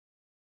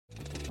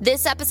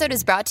This episode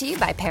is brought to you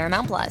by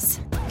Paramount Plus.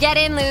 Get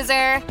in,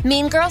 loser!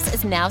 Mean Girls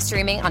is now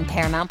streaming on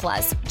Paramount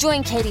Plus.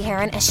 Join Katie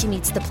Heron as she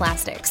meets the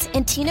plastics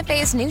in Tina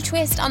Fey's new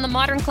twist on the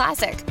modern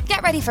classic.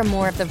 Get ready for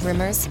more of the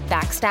rumors,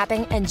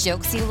 backstabbing, and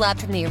jokes you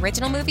loved from the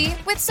original movie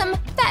with some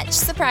fetch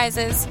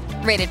surprises.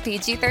 Rated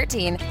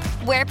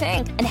PG-13. Wear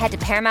pink and head to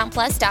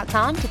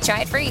ParamountPlus.com to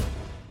try it free.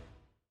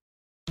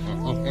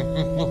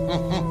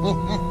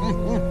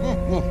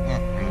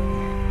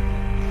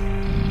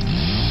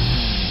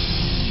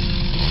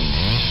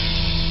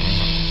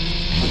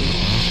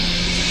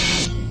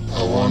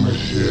 I want to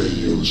hear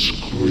you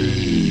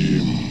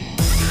scream.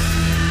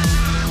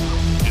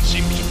 It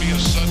seems to be a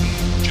sudden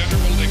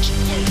general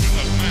explosion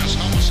of mass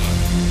homicide.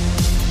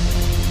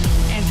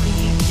 Everything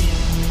you do,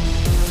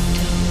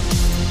 don't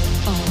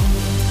fall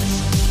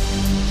asleep.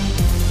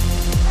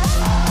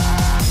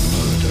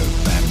 Murder,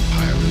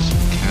 vampirism,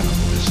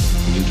 cannibalism,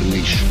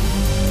 mutilation.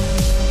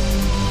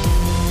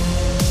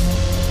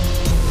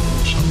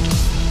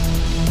 Sometimes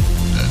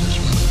that is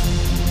murder.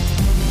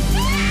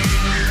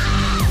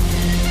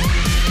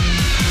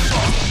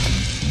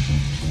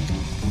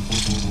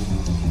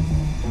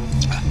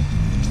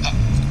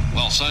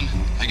 Well, son,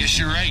 I guess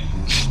you're right.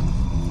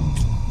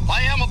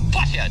 I am a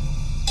butthead.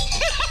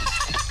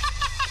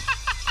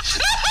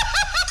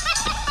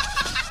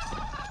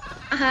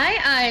 Hi,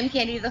 I'm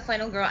Candy the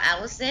Final Girl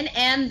Allison,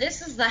 and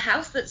this is The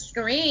House That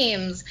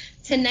Screams.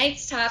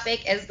 Tonight's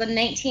topic is the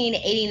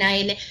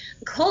 1989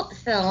 cult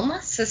film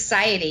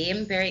Society.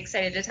 I'm very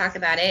excited to talk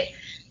about it,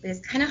 but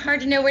it's kind of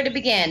hard to know where to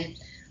begin.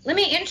 Let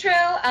me intro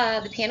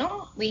the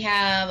panel. We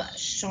have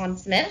Sean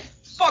Smith.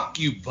 Fuck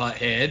you,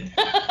 butthead.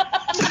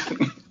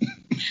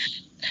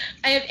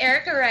 I have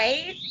Erica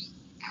Wright.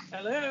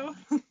 Hello.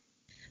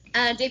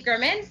 Dave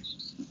Gurman.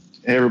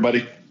 Hey,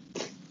 everybody.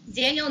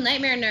 Daniel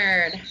Nightmare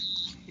Nerd.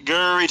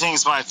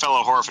 Greetings, my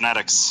fellow horror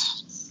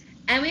fanatics.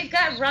 And we've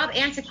got Rob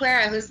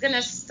Antiquera, who's going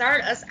to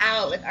start us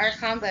out with our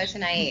combo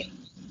tonight.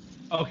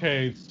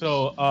 Okay,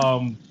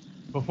 so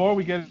before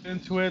we get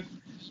into it,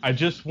 I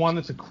just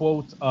wanted to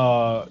quote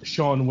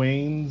Shawn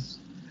Wayans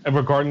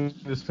regarding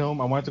this film.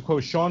 I wanted to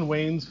quote Shawn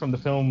Wayans from the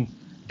film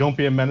Don't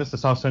Be a Menace to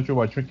South Central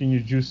while drinking your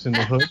juice in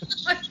the hood.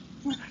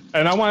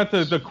 And I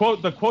wanted to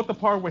quote the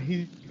part where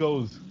he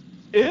goes,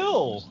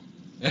 "Ill."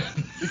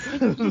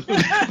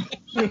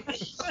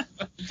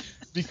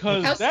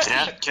 Because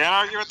that can't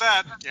argue with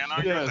that. Can't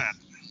argue with that.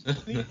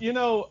 You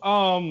know,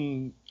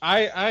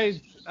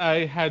 I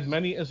had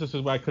many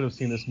instances where I could have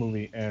seen this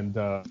movie, and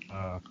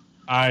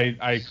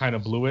I kind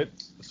of blew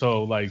it.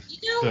 So like,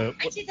 I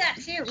did that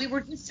too. We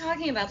were just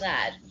talking about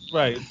that.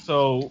 Right.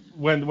 So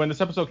when this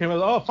episode came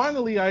out, oh,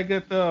 finally I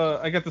get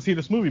to see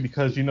this movie,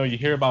 because you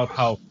hear about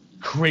how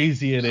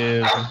crazy it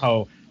is and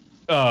how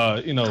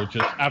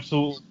just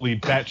absolutely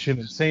batshit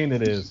insane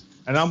it is.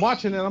 And I'm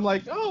watching it and I'm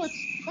like, oh,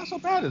 it's not so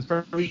bad. It's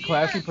very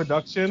classy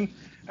production.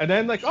 And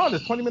then like, oh,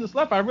 there's 20 minutes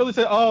left. I really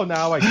said, oh,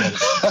 now I get it.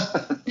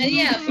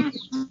 And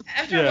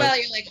after a while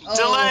you're like, oh.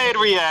 Delayed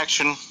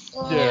reaction.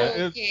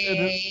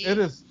 It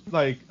is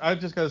like, I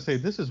just gotta say,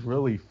 this is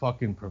really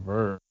fucking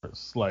perverse.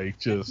 Like,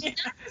 just.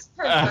 It's not just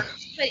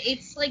perverse, but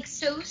it's like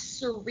so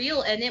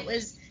surreal. And it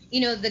was,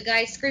 the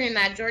guy Screaming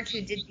Mad George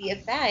who did the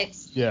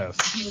effects. Yes.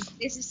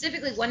 They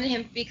specifically wanted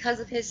him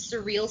because of his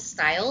surreal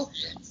style.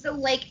 So,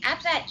 like,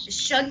 at that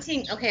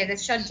shunting. Okay, the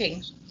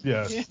shunting.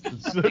 Yes,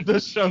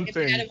 the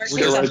shunting. We'll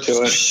get right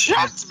to it.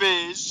 Shunt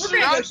me.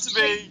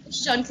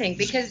 Shunting,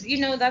 because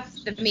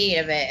that's the meat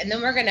of it, and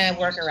then we're gonna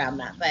work around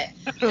that. But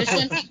the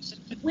shunting,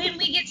 when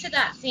we get to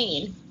that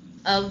scene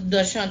of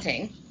the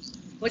shunting,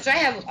 which I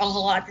have a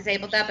whole lot to say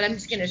about that, but I'm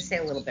just gonna say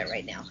a little bit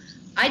right now.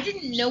 I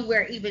didn't know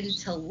where even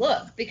to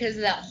look because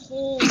of that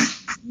whole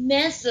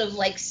mess of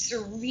like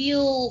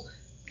surreal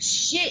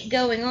shit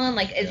going on.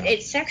 Like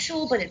it's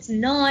sexual, but it's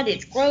not.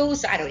 It's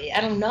gross. I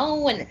don't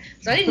know, and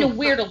so I didn't know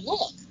where to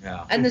look.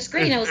 Yeah. On the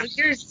screen, I was like,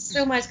 "There's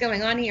so much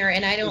going on here,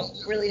 and I don't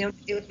really know what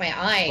to do with my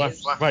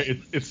eyes." Right.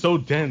 It's so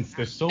dense.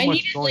 There's so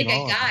much going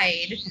on.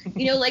 I needed like a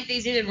guide, like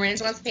they did in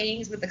Renaissance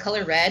paintings with the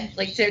color red,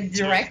 like to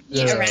direct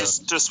me around.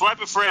 To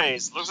swipe a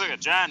phrase, looks like a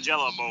giant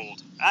Jello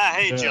mold. I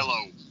hate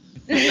Jello.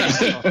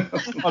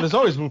 Oh, there's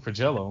always room for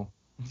Jello.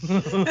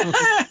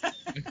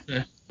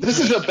 This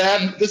is a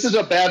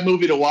bad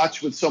movie to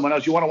watch with someone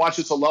else. You want to watch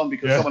this alone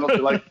because someone else will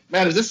be like,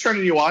 man, is this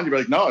turning you on? You're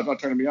like, no, it's not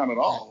turning me on at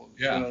all.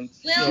 Yeah.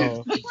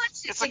 Well,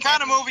 it's the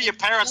kind of movie your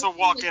parents will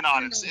walk in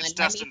on. It's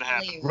destined to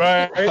happen.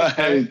 Right.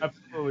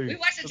 Absolutely. We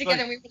watched it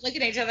together and we were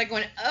looking at each other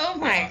going, oh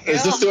my God.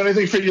 Is this doing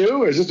anything for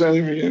you? Or is this doing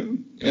anything for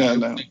you? Yeah,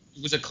 no.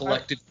 It was a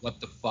collective what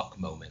the fuck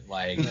moment.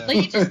 Like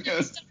it just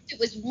never stopped. It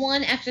was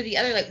one after the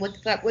other, like, what the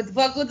fuck, what the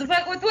fuck, what the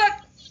fuck, what the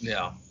fuck?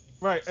 Yeah.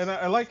 Right, and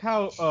I like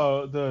how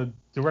the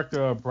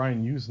director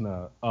Brian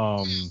Usna,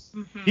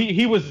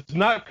 he was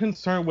not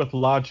concerned with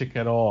logic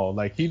at all.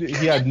 Like he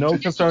had no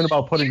concern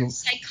about putting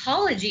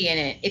psychology in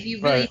it. If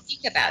you really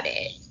think about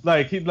it,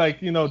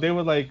 they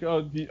were like,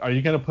 oh, are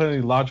you gonna put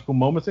any logical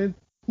moments in?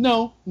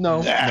 No.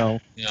 Yeah.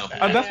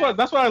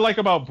 That's what I like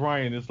about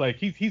Brian. It's like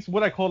he's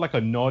what I call like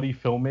a naughty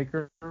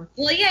filmmaker.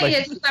 Well, yeah, Like,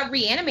 it's about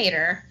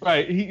Reanimator.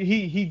 Right.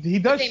 He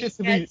does shit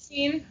to be.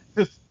 Scene.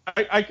 Just,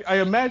 I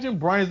imagine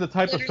Brian's the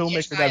type of Literally a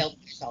filmmaker child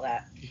that saw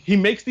that. he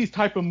makes these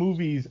type of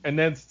movies and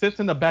then sits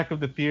in the back of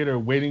the theater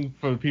waiting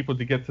for people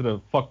to get to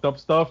the fucked up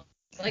stuff.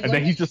 Like, And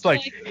then he's just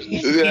like,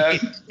 Yeah.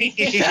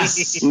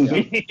 Yes.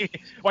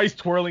 while he's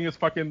twirling his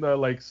fucking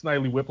like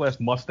Snidely Whiplash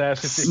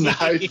mustache and shit.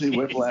 Snidely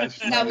Whiplash.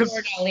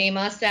 Salvador Dali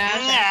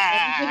mustache.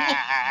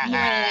 More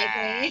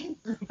likely.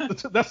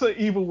 That's an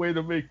evil way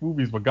to make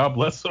movies, but God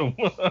bless him.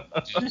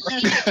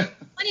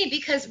 Funny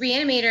because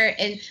Reanimator,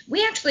 and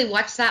we actually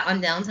watched that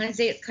on Valentine's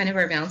Day. It's kind of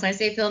our Valentine's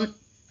Day film.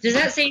 Does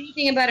that say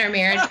anything about our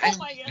marriage? Oh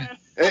my god.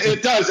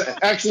 It does.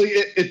 Actually,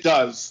 it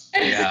does.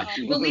 Yeah.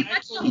 Well, we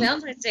watched it on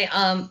Valentine's Day.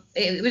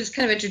 It was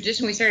kind of a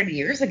tradition we started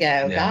years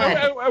ago.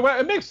 Yeah.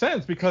 God. It makes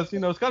sense because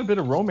it's got a bit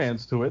of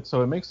romance to it,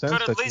 so it makes sense.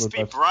 Could at that you least would be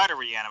like- Bride or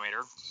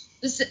Reanimator.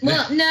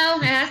 Well, no,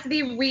 it has to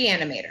be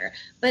Reanimator.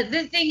 But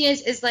the thing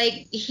is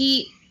like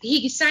he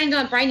signed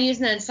on. Brian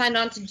Usna signed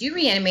on to do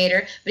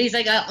Reanimator, but he's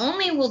like, I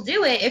only will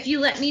do it if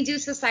you let me do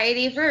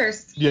Society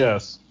first.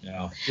 Yes.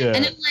 Yeah. Yeah.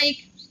 And I'm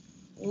like,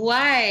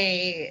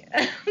 why?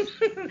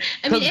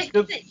 I mean,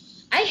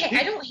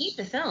 I don't hate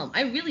the film.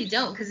 I really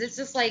don't, because it's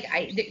just like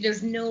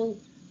there's no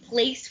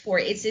place for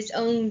it. It's its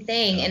own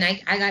thing, and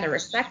I gotta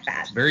respect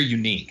that. Very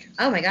unique.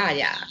 Oh my god,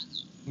 yeah.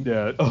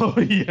 Yeah. Oh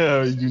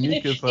yeah.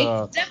 Unique is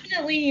It's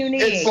definitely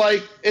unique.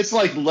 It's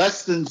like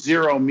Less Than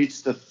Zero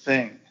meets The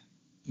Thing.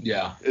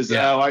 Yeah. Is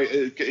that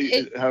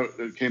how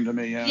it came to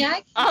me? Yeah. Yeah,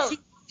 I can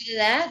see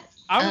that.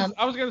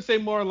 I was gonna say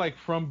more like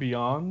From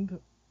Beyond.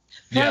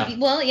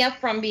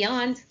 From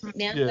Beyond.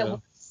 Yeah. Yeah.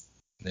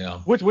 Yeah.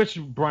 Which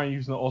Brian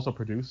Usna also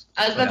produced.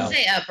 I was about to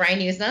say Brian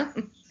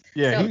Usna.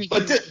 Yeah.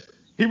 So-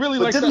 He really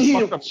likes that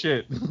fucked up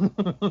shit.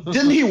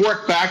 Didn't he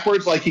work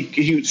backwards? Like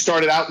he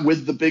started out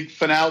with the big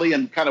finale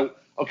and kind of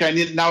I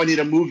need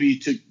a movie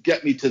to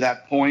get me to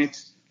that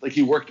point. Like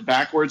he worked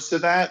backwards to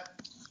that.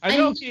 I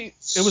know it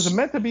was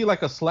meant to be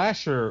like a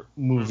slasher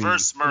movie.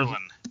 Reverse Merlin.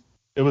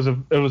 It was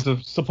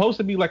supposed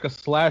to be like a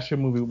slasher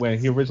movie when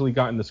he originally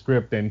got in the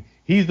script, and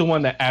he's the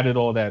one that added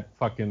all that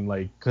fucking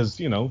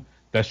because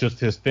that's just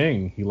his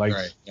thing. He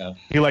likes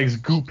he likes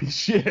goopy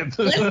shit.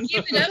 Let's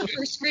give it up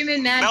for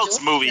Screaming Mad Melts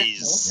George.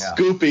 movies. Yeah.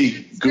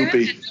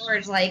 Goopy. Mad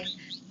George, like,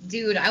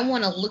 dude, I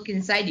want to look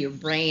inside your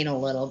brain a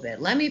little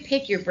bit. Let me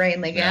pick your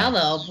brain. Like, how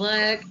the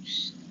fuck?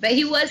 But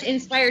he was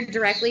inspired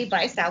directly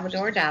by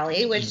Salvador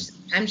Dali, which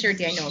I'm sure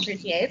Daniel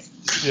appreciates.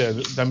 Yeah,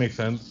 that makes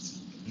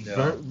sense.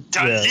 No.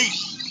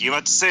 Dali. You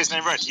have to say his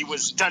name right. He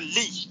was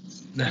Dali.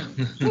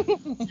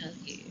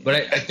 But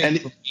I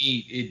think for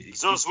me,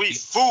 so sweet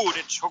food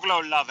and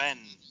chocolate laven.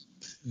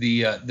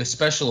 The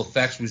special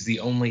effects was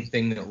the only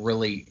thing that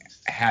really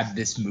had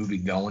this movie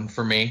going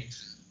for me.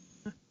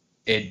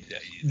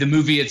 The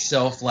movie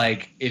itself,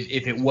 like,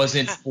 if it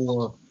wasn't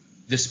for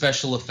the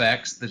special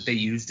effects that they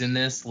used in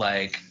this,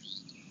 like,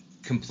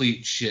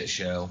 complete shit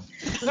show.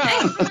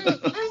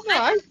 I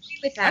don't agree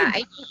with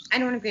that. I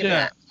don't agree with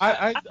that.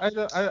 I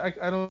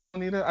don't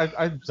need it.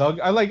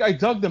 I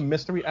dug the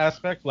mystery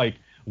aspect, like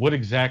what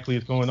exactly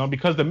is going on,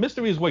 because the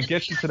mystery is what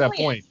gets you to that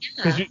point.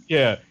 Because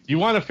you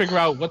want to figure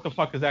out what the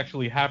fuck is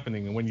actually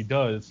happening, and when you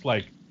do, it's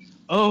like,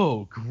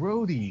 oh,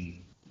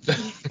 grody.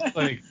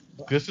 Like,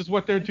 this is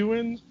what they're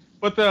doing.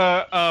 But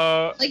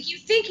like, you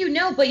think you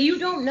know, but you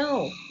don't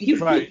know. You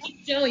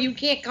don't. You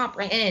can't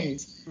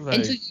comprehend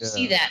until you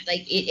see that.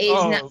 Like, it is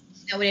not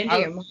going into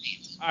your mind.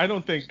 I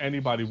don't think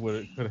anybody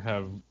could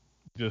have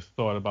just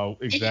thought about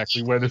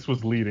exactly where this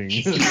was leading.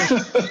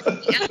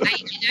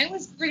 I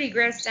was pretty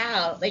grossed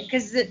out, like,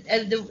 because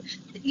and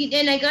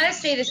I gotta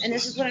say this, and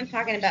this is what I'm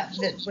talking about.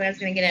 What I was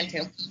gonna get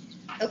into.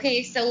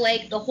 Okay, so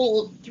like the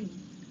whole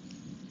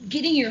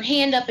getting your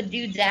hand up a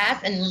dude's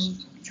ass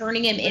and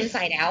turning him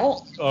inside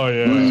out. Oh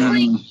yeah.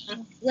 Like,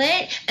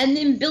 what? And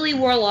then Billy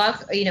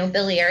Warlock,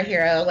 Billy, our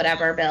hero,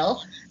 whatever,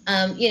 Bill.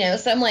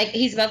 So I'm like,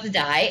 he's about to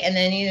die, and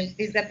then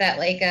he's got that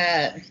like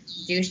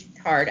douche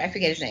hard. I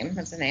forget his name.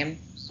 What's his name?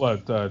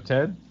 What?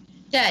 Ted?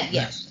 Ted.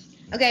 Yes.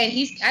 Okay,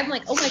 and I'm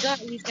like, oh my god,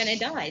 he's gonna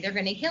die. They're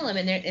gonna kill him,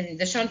 in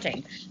the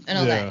shunting and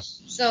all that.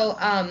 So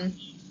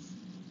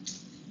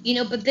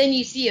but then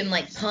you see him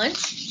like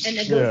punch, and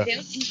it goes down,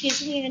 and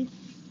his hand,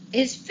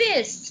 his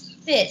fist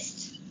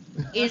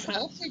is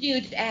up the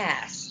dude's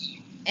ass,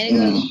 and it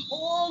goes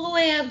all the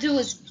way up to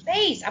his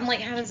face. I'm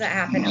like, how does that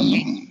happen?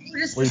 Okay,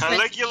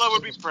 Caligula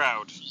would be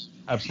proud.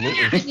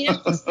 Absolutely. Yeah,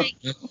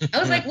 I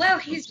was like, wow,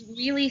 he's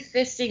really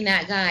fisting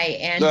that guy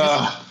and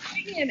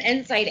putting him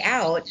inside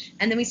out,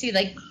 and then we see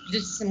like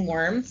just some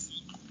worms.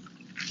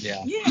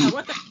 Yeah. Yeah.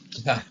 What the?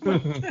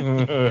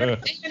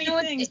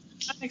 Anything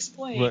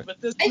unexplained,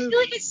 but this. I feel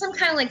like it's some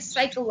kind of like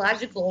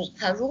psychological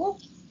puzzle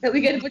that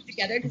we got to put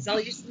together, because all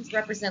these things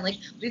represent, like,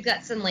 we've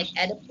got some like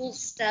Oedipal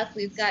stuff,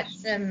 we've got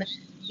some,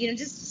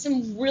 just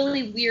some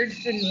really weird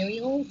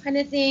familial kind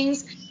of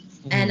things,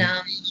 and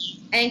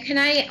can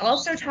I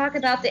also talk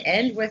about the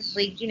end with,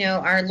 like,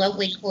 our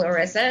lovely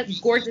Clarissa,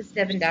 gorgeous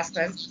Devin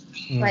Despas,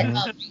 but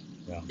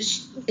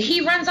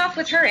he runs off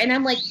with her, and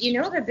I'm like, the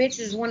bitch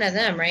is one of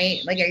them,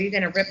 right? Like, are you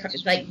gonna rip her,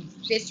 like,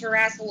 fist her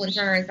asshole and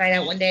turn her inside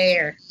out one day,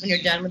 or when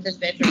you're done with this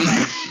bitch?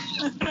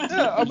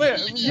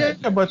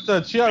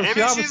 But she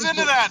Maybe she's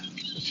into that.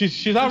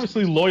 She's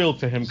obviously loyal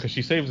to him because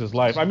she saves his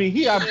life. I mean,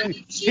 he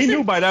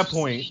knew by that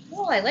point.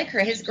 Oh, I like her.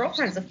 His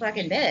girlfriend's a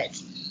fucking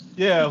bitch.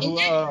 Yeah, who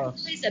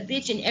plays a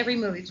bitch in every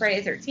movie. Friday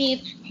the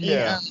 13th.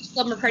 Yeah.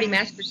 Slumber Party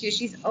Massacre 2.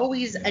 She's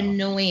always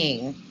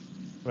annoying.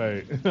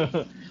 Right.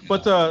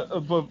 But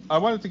I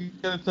wanted to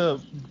get into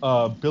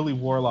Billy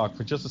Warlock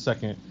for just a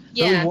second.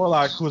 Yeah. Billy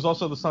Warlock, who is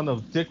also the son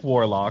of Dick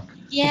Warlock.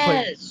 Yes.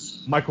 Who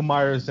played Michael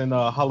Myers in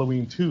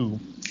Halloween 2.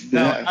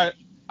 Now,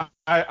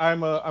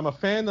 I'm a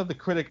fan of the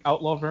critic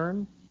Outlaw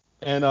Verne,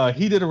 and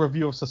he did a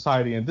review of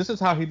Society, and this is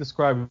how he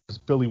describes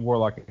Billy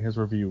Warlock in his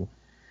review.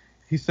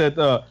 He said,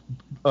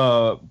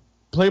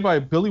 played by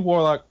Billy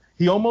Warlock,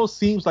 he almost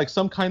seems like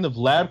some kind of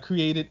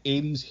lab-created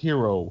 80s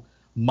hero.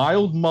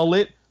 Mild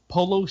mullet,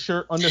 polo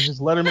shirt under his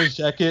Letterman's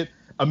jacket,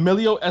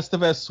 Emilio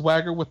Estevez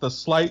swagger with a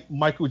slight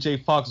Michael J.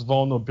 Fox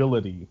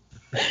vulnerability.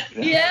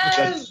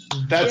 Yes.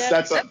 That's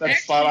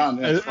spot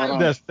on. That's spot on.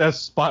 That's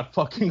spot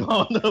fucking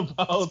on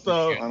about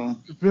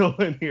Bill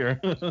in here.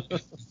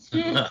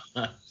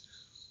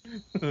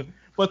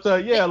 But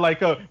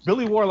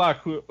Billy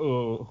Warlock,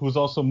 who's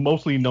also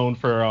mostly known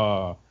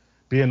for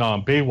being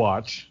on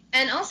Baywatch.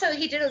 And also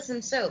he did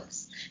some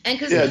soaps. And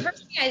because the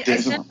first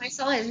thing I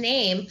saw his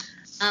name,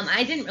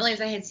 I didn't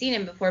realize I had seen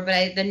him before,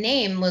 but the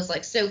name was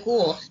like so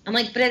cool. I'm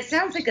like, but it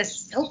sounds like a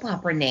soap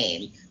opera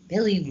name,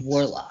 Billy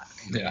Warlock.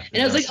 Yeah.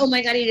 And I was like, oh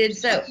my god, he did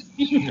soap.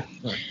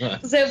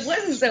 So it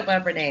was a soap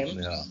opera name.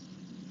 Yeah.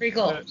 Pretty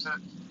cool.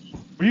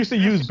 We used to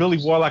use Billy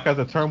Warlock as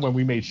a term when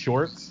we made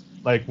shorts,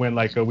 like when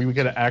we would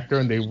get an actor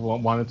and they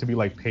wanted to be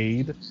like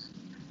paid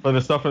for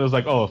the stuff, and it was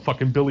like, oh,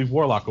 fucking Billy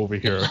Warlock over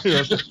here.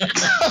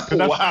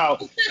 Wow.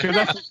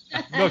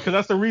 Because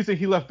that's the reason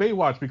he left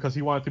Baywatch, because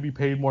he wanted to be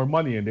paid more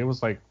money, and they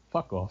was like,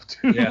 fuck off,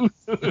 dude. Yeah.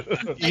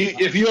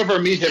 If you ever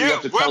meet him, you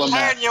have to tell him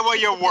that. We're paying you what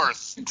you're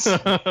worth.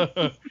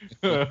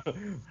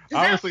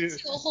 Honestly, a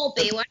whole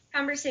Baywatch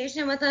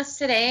conversation with us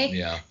today.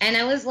 Yeah. And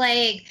I was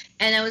like,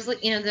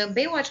 the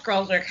Baywatch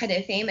girls are kind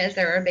of famous.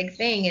 They're a big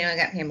thing. I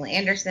got Pamela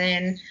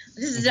Anderson.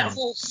 This is a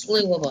whole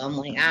slew of them.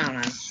 Like, I don't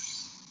know.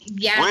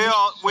 Yeah.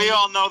 We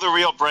all know the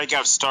real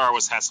breakout star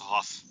was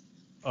Hasselhoff.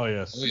 Oh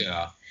yes. Oh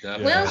yeah.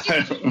 Well,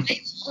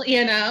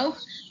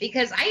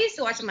 because I used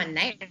to watch him on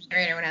Knight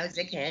Rider when I was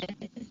a kid.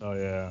 Oh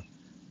yeah.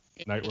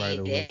 Knight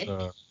Rider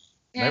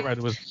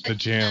was the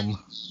jam.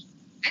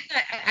 I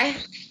thought I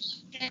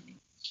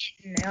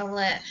know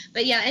it,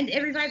 but yeah, and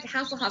it revived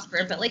Hasselhoff.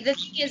 But like the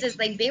thing is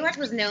like Baywatch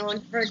was known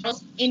for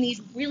just in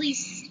these really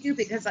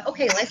stupid, because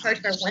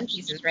lifeguards wear one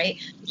pieces, right?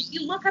 If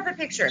you look up a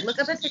picture of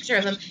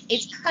them,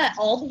 it's cut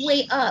all the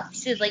way up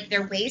to like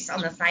their waist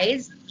on the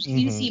sides. So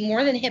you see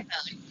more than hip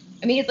bone.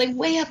 I mean, it's like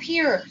way up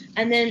here,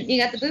 and then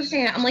you got the boobs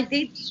hanging out. I'm like,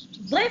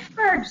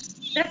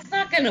 lifeguards, that's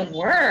not gonna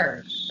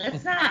work.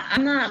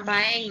 I'm not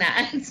buying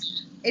that.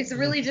 It's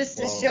really just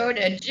to show it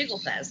a jiggle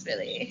fest,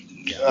 really.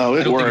 Oh,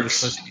 it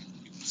works.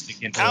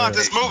 Kind of like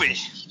this movie.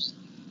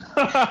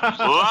 A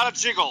lot of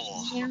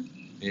jiggle.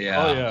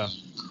 Yeah. Oh yeah.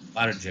 A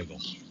lot of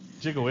jiggle.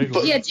 Jiggle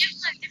wiggle. Yeah, jiggle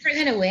in a different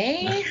kind of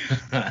way.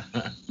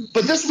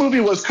 But this movie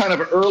was kind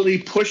of early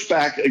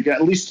pushback,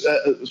 at least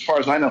as far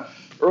as I know,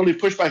 early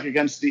pushback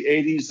against the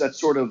 80s, that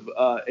sort of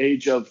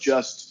age of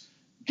just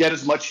get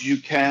as much as you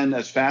can,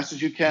 as fast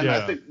as you can. Yeah.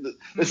 I think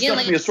this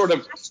struck me as sort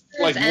of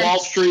like Wall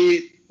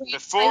Street.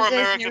 Before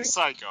American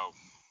Psycho.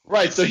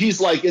 Right, so he's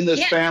like in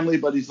this family,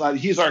 but he's not.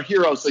 He's our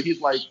hero, so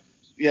he's like,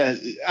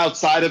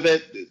 outside of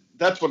it.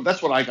 That's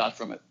what I got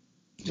from it.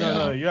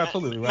 No, you're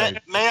absolutely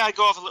right. May I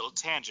go off a little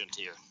tangent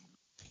here?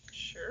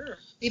 Sure.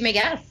 You may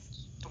guess.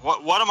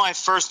 My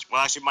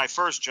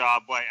first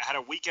job, I had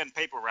a weekend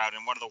paper route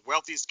in one of the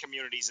wealthiest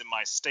communities in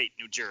my state,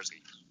 New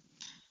Jersey.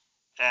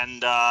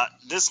 And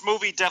this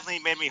movie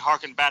definitely made me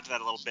harken back to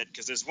that a little bit,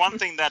 because there's one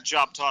thing that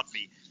job taught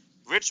me.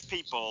 Rich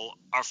people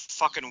are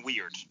fucking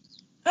weird.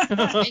 I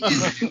got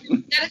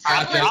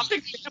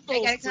a couple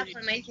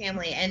in my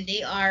family, and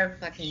they are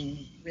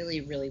fucking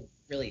really, really,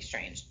 really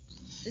strange.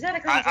 Is that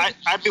a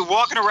I'd be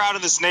walking around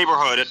in this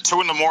neighborhood at 2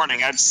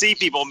 a.m. I'd see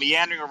people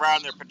meandering around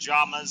in their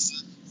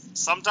pajamas,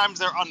 sometimes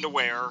their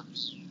underwear,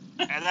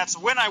 and that's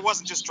when I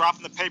wasn't just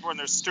dropping the paper in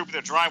their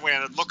stupid driveway,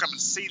 and I'd look up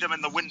and see them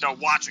in the window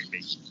watching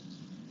me.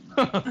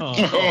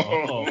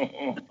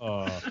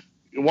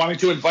 Wanting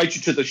to invite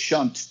you to the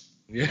shunt.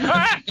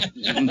 Yeah.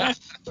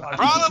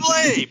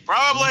 Probably.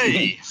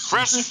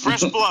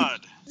 Fresh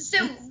blood.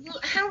 So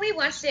how we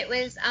watched it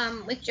was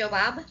with Joe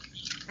Bob.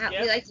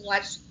 We like to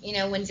watch,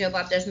 when Joe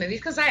Bob does movies,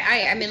 because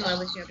I'm in love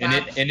with Joe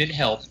Bob. And it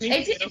helps.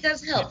 It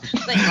does help.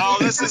 But,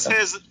 this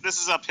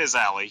is up his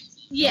alley.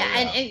 Yeah,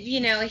 and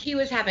he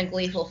was having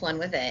gleeful fun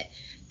with it,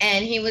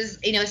 and he was,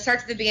 it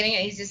starts at the beginning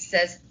and he just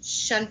says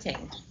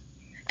shunting,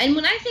 and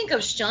when I think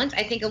of shunt,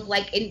 I think of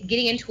like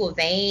getting into a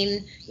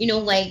vein,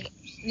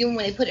 when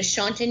they put a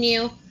shunt in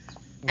you.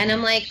 And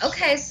I'm like,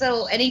 okay,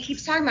 so, and he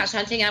keeps talking about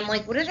shunting, and I'm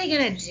like, what are they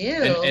gonna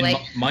do? And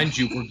like, mind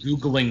you, we're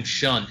Googling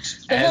shunt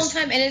the whole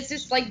time, and it's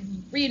just like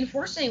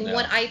reinforcing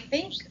what I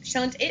think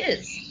shunt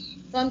is.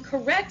 So I'm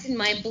correct in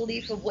my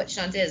belief of what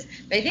shunt is,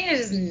 but I think I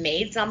just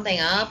made something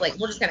up. Like,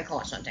 we're just gonna call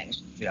it shunting.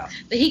 Yeah.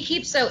 But he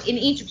keeps, so in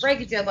each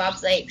break,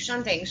 Bob's like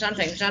shunting,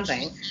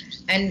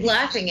 and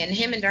laughing, and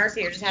him and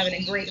Darcy are just having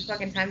a great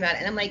fucking time about it.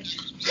 And I'm like,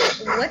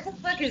 what the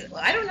fuck is?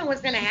 I don't know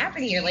what's gonna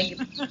happen here. Like,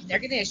 they're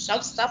gonna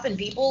shove stuff in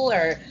people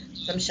or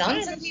some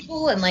shunts in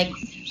people and like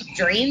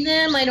drain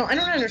them. I don't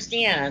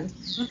understand.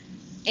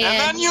 And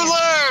then you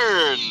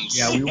learned.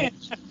 Yeah, we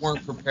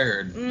weren't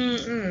prepared.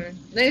 Then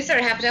it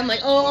started happening. I'm like,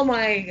 oh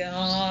my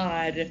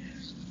god,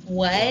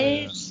 what?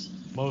 Yeah.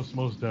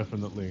 Most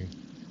definitely.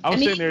 I was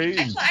sitting there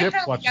eating chips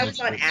watching I was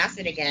on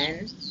acid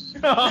again.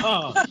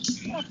 I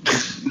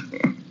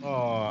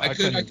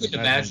couldn't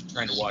imagine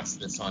trying to watch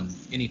this on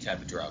any type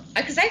of drug.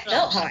 Because I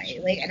felt high,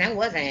 like, and I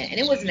wasn't, and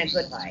it wasn't a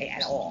good high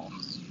at all.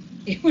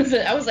 It was.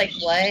 I was like,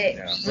 what?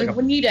 Yeah, like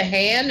we need a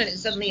hand, and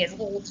suddenly his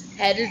whole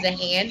head is a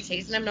hand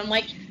chasing him, and I'm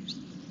like,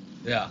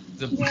 yeah,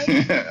 the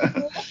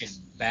fucking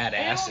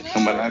badass.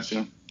 Coming at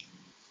you.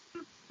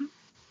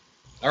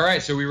 All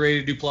right, so we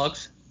ready to do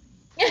plugs?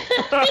 we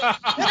have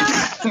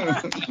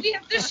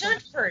to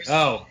shunt first.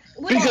 Oh,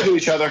 be good to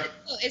each other.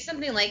 It's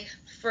something like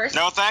first.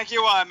 No, thank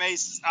you. I'm a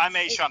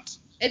shunt.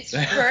 It's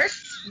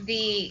first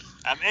the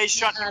I'm a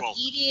shunt.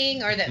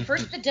 Eating, or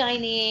first the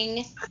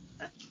dining,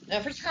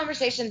 first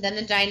conversation, then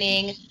the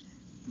dining,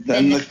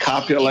 then the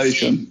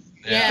copulation.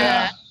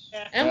 Yeah.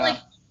 And I'm like,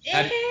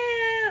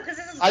 because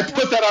this is. I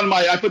put that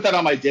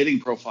on my dating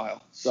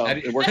profile, so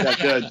it worked out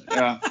good.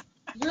 Yeah.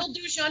 We'll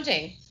do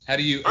shunting. How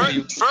do you?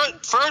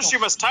 First, you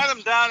must tie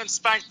them down and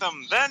spank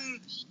them. Then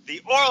the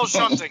oral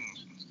shunting.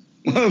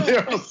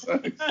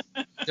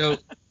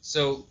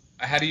 So,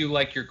 how do you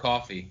like your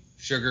coffee?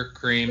 Sugar,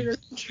 cream? You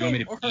want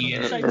me to pee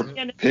in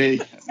it?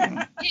 Pee.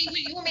 Hey,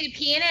 you want me to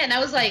pee in it? And I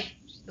was like,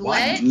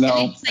 what? No.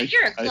 And he's like,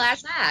 you're a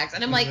class act.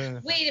 And I'm like,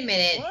 wait a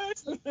minute.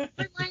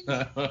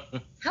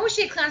 How is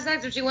she a class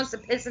act if she wants to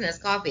piss in his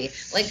coffee?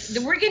 Like,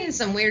 we're getting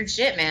some weird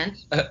shit, man.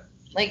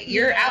 Like,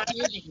 you're out.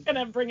 I'm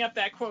gonna bring up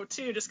that quote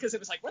too, just because it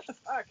was like, what the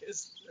fuck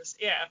is this?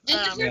 Yeah.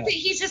 And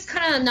he's just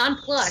kind of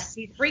nonplussed.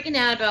 He's freaking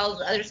out about all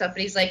the other stuff,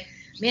 but he's like,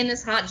 man,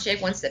 this hot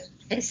chick wants to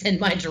piss in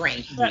my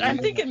drink. But I'm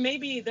thinking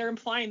maybe they're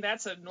implying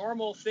that's a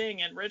normal thing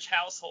in rich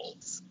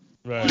households.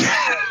 Right.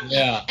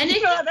 Yeah. And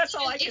that's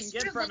all I can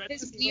get from like it.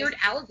 This weird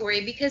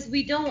allegory, because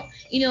we don't,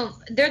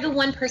 they're the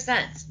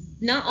 1%.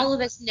 Not all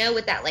of us know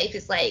what that life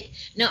is like.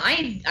 No,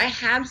 I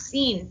have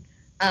seen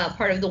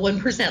part of the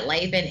 1%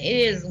 life, and it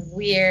is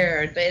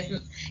weird. But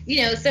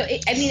it's, so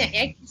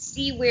I can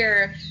see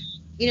where,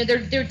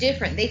 they're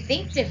different. They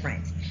think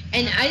different.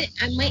 And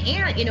my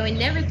aunt, I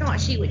never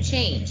thought she would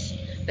change.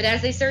 But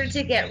as they started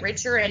to get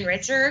richer and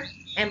richer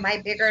and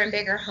buy bigger and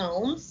bigger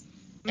homes,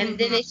 and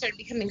then they started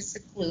becoming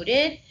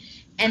secluded,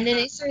 and then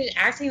they started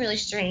acting really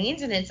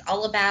strange, and it's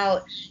all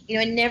about,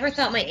 I never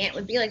thought my aunt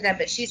would be like that,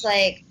 but she's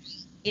like,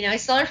 I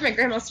saw her for my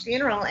grandma's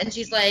funeral, and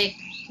she's like,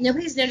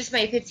 nobody's noticed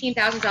my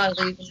 $15,000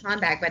 Louis Vuitton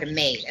bag but a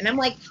maid. And I'm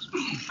like,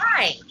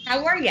 hi,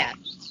 how are ya?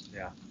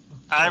 Yeah.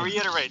 I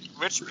reiterate,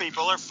 rich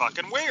people are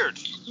fucking weird.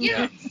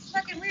 Yeah, it's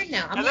fucking weird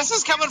now. And this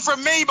is coming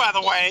from me, by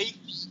the way.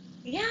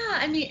 Yeah,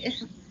 I mean,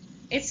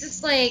 it's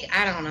just like,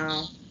 I don't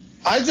know.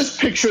 I just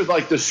pictured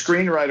like the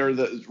screenwriter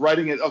that's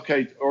writing it.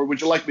 Okay, or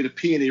would you like me to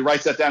pee? And he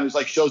writes that down. He's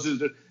like, shows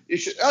it.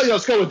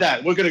 Let's go with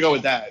that. We're gonna go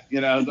with that.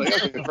 Like,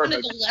 okay, perfect. One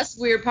of the less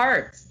weird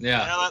parts.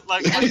 Yeah.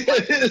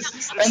 It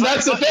is. And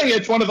that's the thing.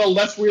 It's one of the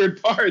less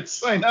weird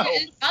parts. I know.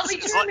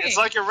 It's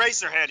like a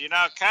Eraserhead,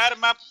 cut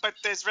them up with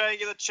these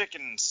regular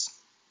chickens.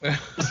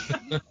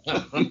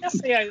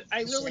 Honestly, I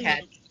really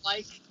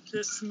like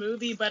this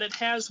movie, but it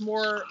has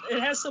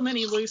so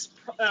many loose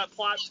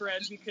plot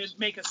threads. You could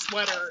make a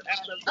sweater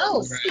out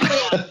of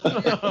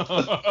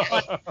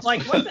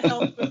like what the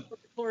hell with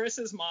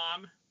Clarissa's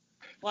mom?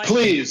 Like,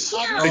 please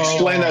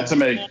explain that to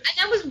me. And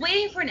I was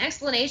waiting for an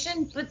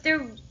explanation, but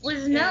there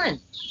was none.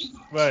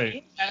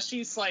 Right. Yeah,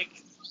 she's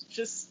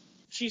just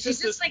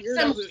this like weirdo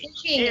some who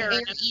cooking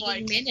and it's eating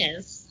like,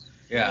 menace.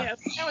 Yeah.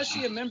 How is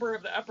she a member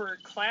of the upper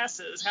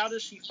classes? How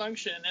does she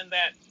function in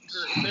that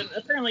group? And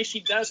apparently she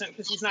doesn't,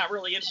 because she's not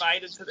really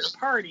invited to their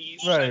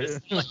parties. Right.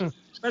 But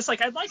it's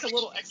like I'd like a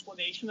little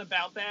explanation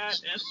about that.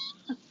 And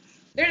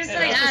they're just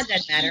like, it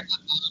doesn't matter.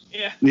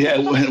 Yeah. Yeah,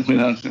 we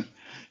don't.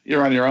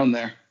 You're on your own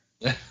there.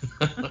 And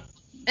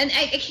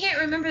I can't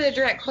remember the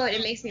direct quote.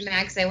 It makes me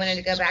mad because I wanted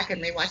to go back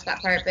and rewatch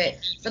that part. But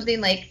something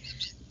like,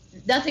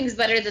 nothing's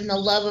better than the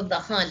love of the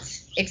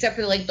hunt, except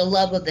for like the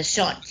love of the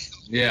shunt.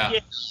 Yeah.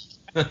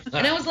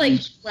 And I was like,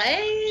 what?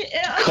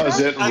 Because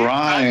it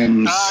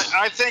rhymes.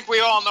 I think we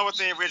all know what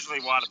they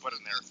originally wanted to put in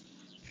there.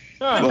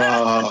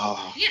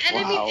 Oh, yeah, and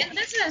I mean, and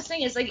that's what I was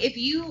saying. Is like if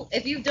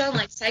you've done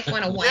like Psych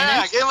 101.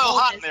 Yeah, get a little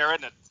hot in there,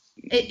 isn't it?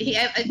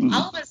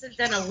 All of us have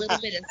done a little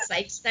bit of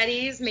psych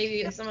studies,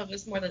 maybe some of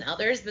us more than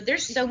others, but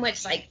there's so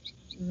much like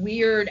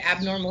weird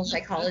abnormal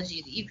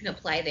psychology that you can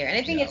apply there, and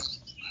I think it's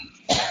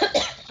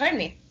Pardon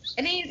me.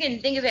 I think you can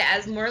think of it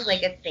as more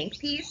like a think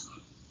piece.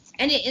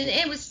 And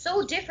it was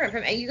so different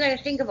from, you got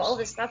to think of all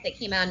the stuff that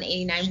came out in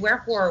 '89, where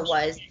horror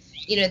was.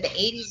 You know, the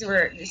 '80s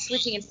were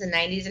switching into the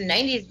 '90s, and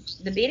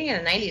 '90s, the beginning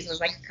of the '90s was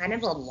like kind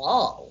of a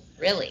lull,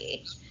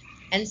 really.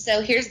 And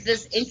so here's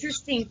this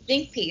interesting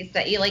think piece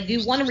that you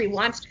want to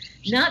rewatch,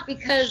 not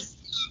because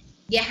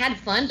you had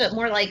fun, but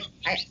more like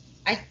I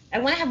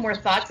want to have more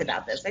thoughts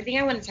about this. I think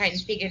I want to try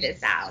and figure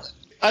this out.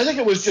 I think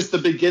it was just the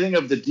beginning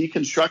of the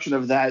deconstruction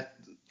of that,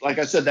 like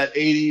I said, that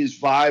 80s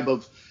vibe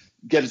of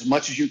get as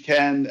much as you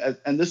can.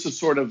 And this is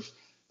sort of,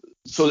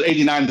 so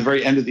 89, the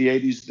very end of the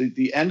 80s,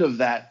 the end of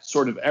that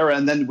sort of era.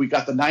 And then we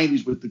got the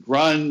 90s with the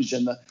grunge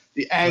and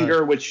the anger,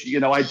 right, which, you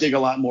know, I dig a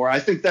lot more. I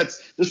think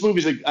this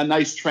movie's a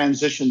nice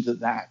transition to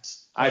that.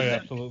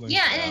 Absolutely.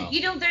 Yeah, and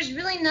you know, there's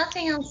really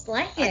nothing else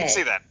like it. I can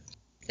see that.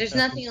 There's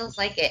nothing else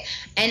like it.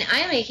 And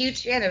I'm a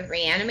huge fan of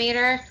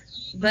Reanimator,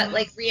 but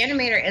like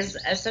Reanimator is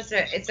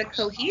it's a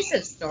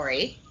cohesive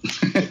story.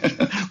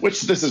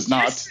 Which this is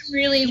not. There's some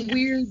really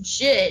weird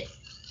shit.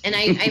 And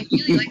I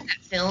really like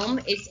that film.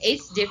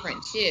 It's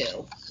different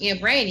too. You know,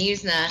 Brian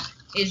Yuzna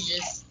is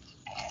just,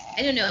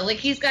 I don't know, like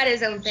he's got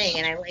his own thing,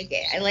 and I like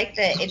it. I like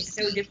that it's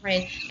so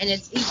different, and you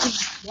can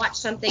watch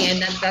something,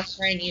 and that's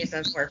Brian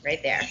Yuzna's work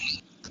right there.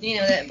 You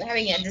know,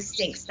 having a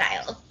distinct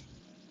style.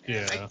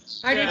 Yeah.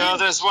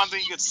 There's one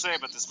thing you could say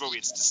about this movie: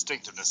 its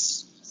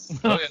distinctiveness.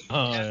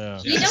 Yeah.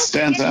 It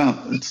stands out.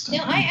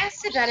 I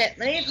asked about it.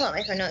 Let me pull up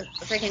my phone notes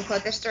so I can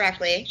quote this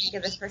directly.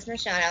 Give this person a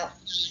shout out.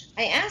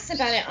 I asked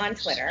about it on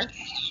Twitter,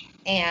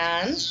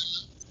 and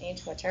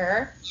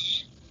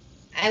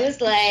I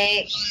was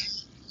like,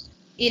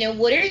 you know,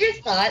 what are your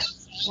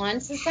thoughts on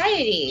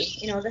Society?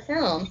 You know, the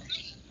film,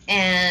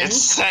 and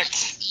it's sick.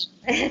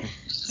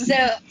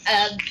 So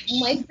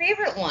my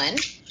favorite one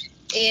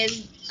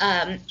is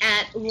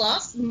at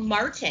Los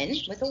Martin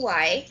with a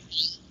Y.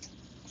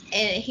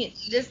 And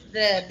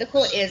the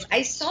quote is,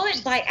 I saw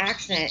it by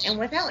accident and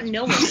without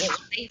knowing it was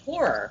a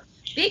horror.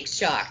 Big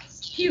shock,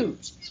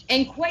 huge,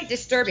 and quite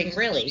disturbing,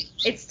 really.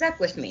 It stuck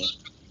with me.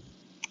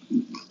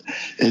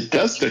 It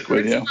does stick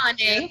with you.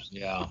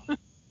 Yeah.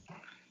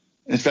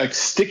 In fact,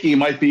 sticky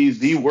might be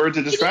the word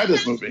to describe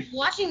this movie.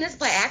 Watching this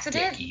by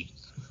accident?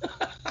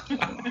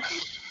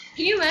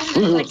 Can you imagine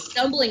just like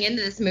stumbling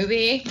into this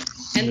movie?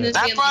 And this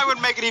that probably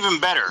would make it even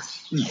better.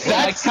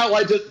 That's how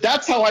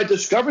I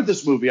discovered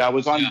this movie. I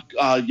was on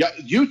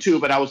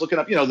YouTube and I was looking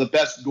up, you know, the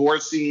best gore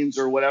scenes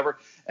or whatever,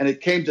 and it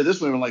came to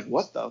this movie. I'm like,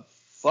 what the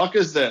fuck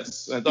is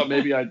this? I thought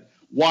maybe I'd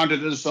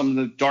wandered into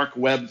some dark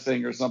web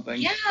thing or something.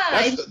 Yeah,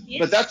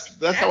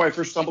 that's how I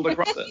first stumbled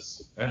across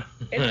this.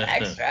 It's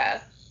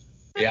extra.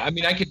 Yeah, I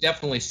mean, I could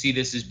definitely see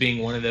this as being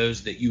one of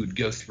those that you would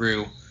go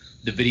through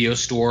the video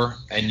store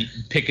and you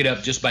pick it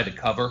up just by the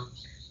cover,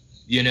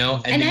 you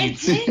know, and I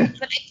did,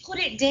 but I put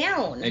it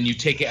down. And you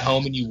take it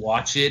home and you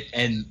watch it,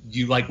 and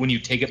you like when you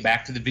take it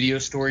back to the video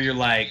store, you're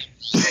like,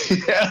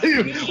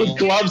 with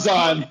gloves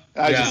on.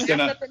 Just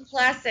up in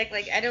plastic,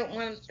 like I don't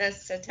want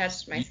this to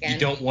touch my skin. You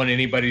don't want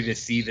anybody to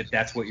see that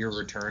that's what you're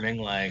returning.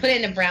 Like, put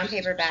it in a brown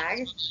paper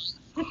bag.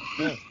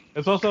 Yeah.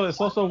 It's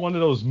also one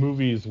of those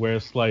movies where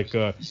it's like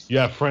you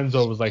have friends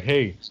over, it's like,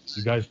 hey,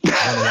 you guys want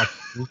to watch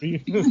the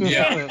movie?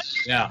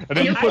 yeah. And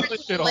then you put the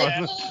shit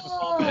on.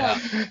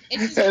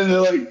 And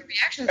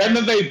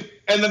they're like,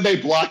 and then they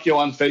block you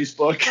on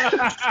Facebook.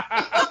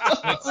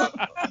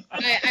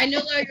 I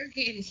no longer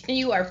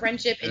continue our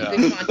friendship and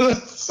good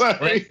contact.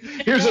 Sorry,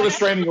 here's a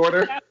restraining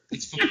order.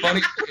 It's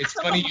funny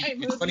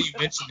you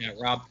mentioned that,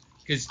 Rob,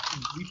 because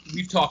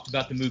we've talked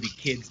about the movie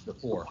Kids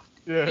before.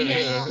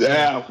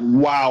 Yeah.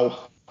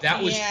 Wow.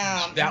 That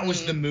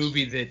was the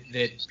movie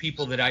that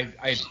people that I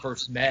had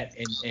first met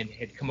and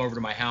had come over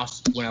to my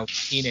house when I was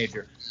a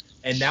teenager,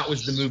 and that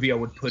was the movie I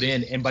would put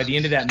in. And by the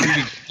end of that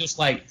movie, just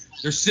like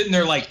they're sitting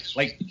there like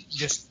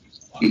just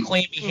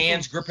clammy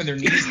hands gripping their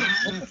knees. Like,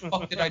 what the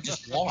fuck did I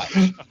just watch?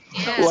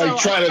 Like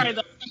trying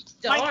to.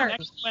 My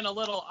connection went a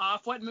little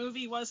off. What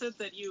movie was it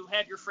that you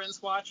had your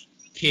friends watch?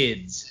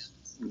 Kids.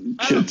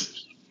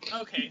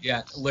 Okay.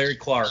 Yeah, Larry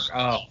Clark.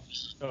 Oh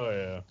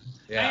yeah.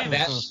 Yeah,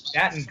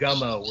 that and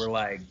Gummo were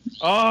like.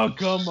 Oh,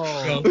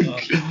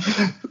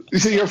 Gummo. You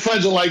see, your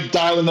friends are like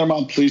dialing their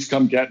mom. Please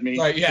come get me.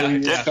 Right. Yeah.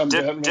 Didn't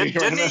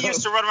he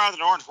used to run around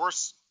with an orange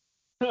horse?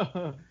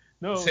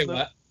 No. Say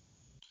what?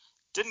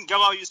 Didn't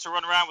Gummo used to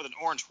run around with an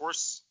orange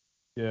horse?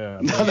 Yeah.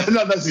 No,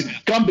 that's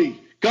Gumby.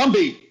 Damn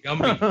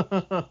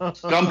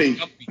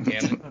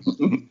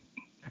it.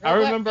 I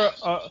remember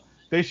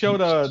they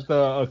showed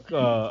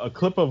a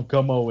clip of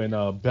Gummo in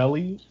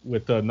Belly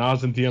with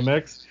Nas and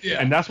DMX,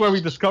 and that's where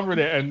we discovered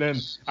it. And then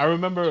I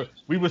remember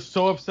we were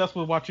so obsessed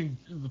with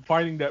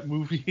finding that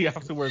movie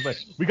afterwards. Like,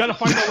 we gotta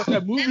find out what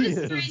that movie is.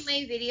 That was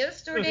during my video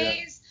store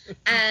days,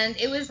 and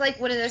it was like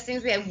one of those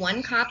things we had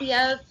one copy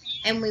of,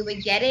 and we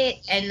would get it,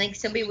 and like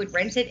somebody would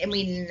rent it, and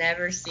we'd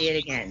never see it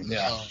again.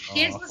 Yeah.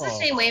 Kids was the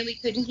same way. We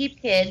couldn't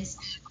keep kids.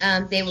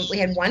 We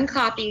had one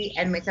copy,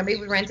 and somebody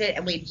would rent it,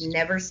 and we'd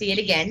never see it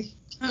again.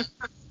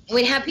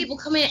 We'd have people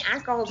come in and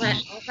ask all the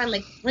time,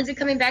 like, when's it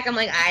coming back? I'm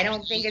like, I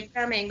don't think it's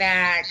coming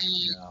back.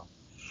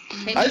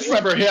 I just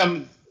remember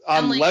him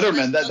on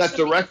Letterman. That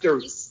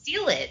director.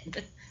 Steal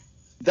it.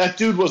 That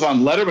dude was on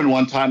Letterman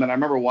one time, and I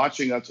remember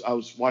watching. I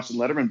was watching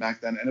Letterman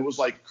back then, and it was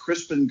like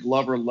Crispin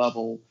Glover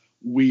level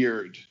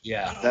weird.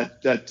 Yeah.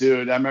 That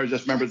dude. I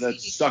remember that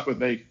stuck with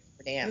me.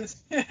 Damn.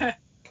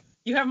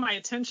 You have my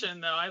attention,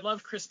 though. I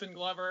love Crispin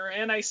Glover,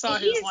 and I saw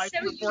his live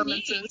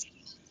performances.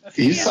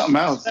 He's something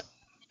else.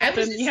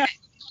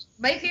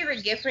 My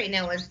favorite GIF right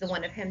now is the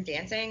one of him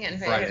dancing and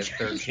Friday the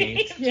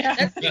 13th. Yeah,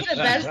 that's the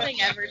best thing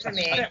ever to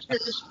me.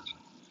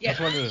 Yeah, you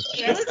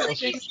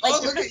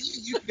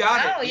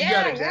got it. You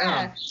got it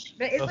down.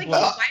 But it's like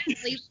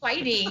violently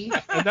fighting.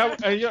 And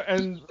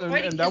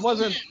that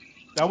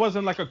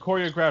wasn't like a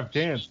choreographed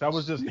dance. That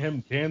was just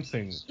him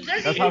dancing.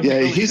 That's how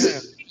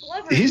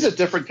he's a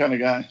different kind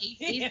of guy.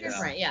 He's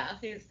different, yeah.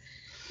 He's,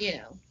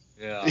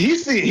 Yeah.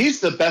 He's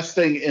the best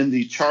thing in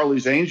the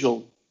Charlie's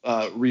Angel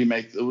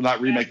remake,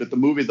 not remake, but the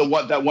movie,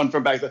 that one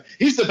from back then.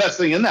 He's the best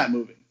thing in that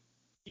movie.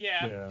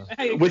 Yeah.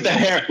 With the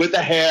hair, That's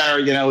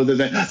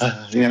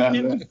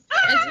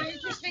very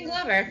Crispin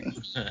Glover.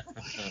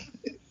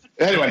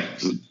 Anyway,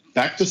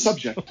 back to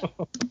subject.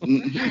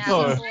 Let's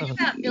talk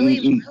about Billy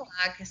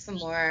Warlock some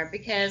more,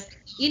 because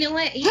you know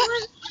what? He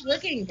was a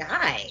good-looking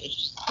guy.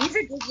 He's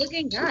a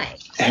good-looking guy.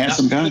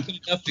 Handsome guy. Not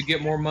enough to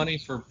get more money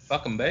for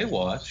fucking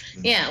Baywatch.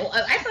 Yeah, well,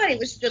 I thought he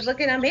was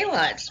good-looking on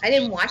Baywatch. I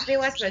didn't watch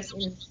Baywatch, but I've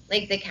seen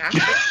like the cast.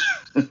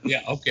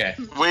 Yeah, okay.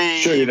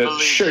 Sure you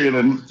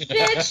didn't.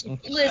 Bitch,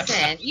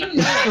 listen, you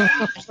know I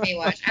watched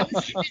Baywatch. I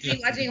was too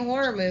busy watching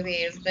horror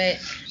movies, but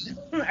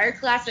or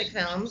classic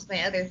films,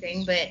 my other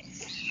thing. But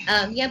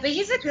but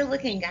he's a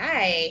good-looking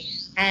guy,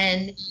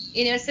 and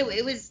so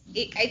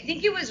I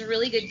think it was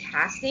really good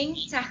casting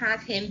to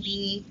have him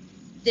be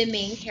the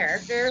main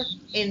character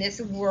in this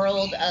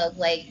world of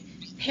like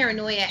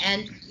paranoia.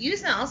 And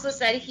Yuzna also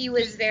said he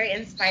was very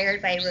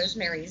inspired by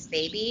Rosemary's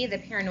Baby, the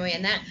paranoia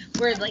in that,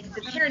 where like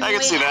the paranoia, I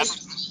can see that.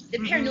 The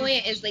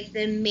paranoia is like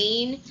the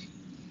main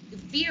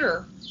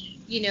fear,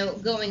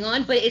 going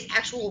on, but it's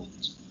actual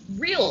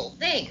real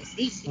things.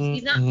 He's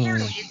not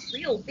paranoid, it's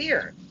real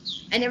fear.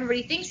 And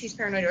everybody thinks he's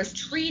paranoid or is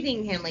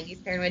treating him like he's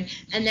paranoid,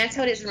 and that's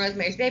how it is in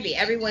Rosemary's Baby.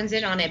 Everyone's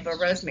in on it but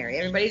Rosemary.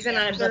 Everybody's in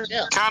on it but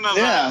Bill. Kind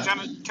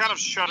of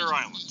Shutter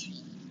Island.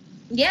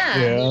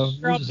 Yeah.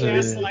 Girl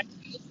gaslight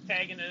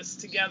antagonists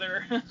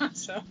together.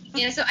 So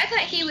I thought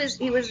he was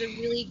a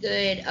really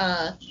good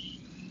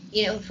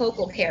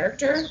focal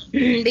character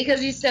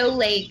because he's so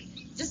like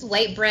just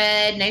white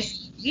bread,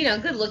 nice,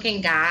 good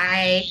looking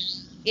guy.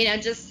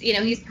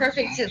 He's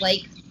perfect to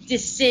like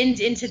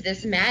descend into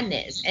this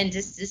madness and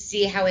just to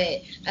see how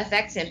it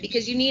affects him,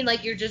 because you need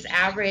like your just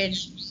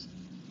average,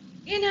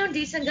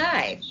 decent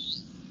guy.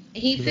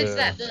 He fits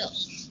that bill.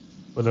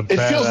 With a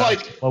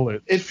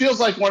mullet. It feels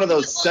like one of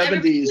those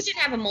 70s. Who did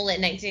have a mullet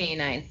in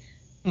 1989?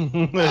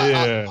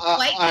 Yeah.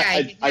 White guy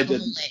I did have a didn't.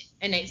 mullet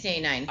in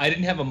 1989. I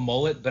didn't have a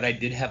mullet, but I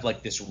did have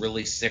like this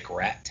really sick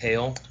rat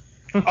tail.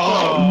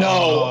 Oh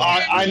no!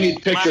 I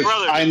need pictures.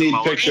 I need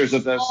pictures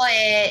of this.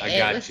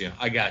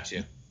 I got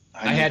you.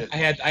 I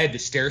had the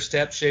stair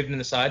step shaved in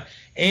the side,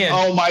 and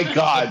oh my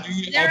god!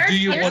 I'll do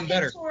you one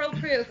better. Pictorial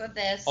proof of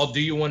this. I'll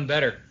do you one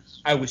better.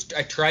 I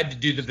tried to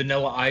do the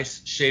Vanilla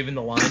Ice shaving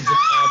the lines of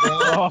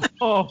my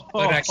eyebrow,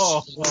 but I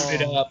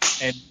screwed it up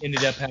and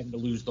ended up having to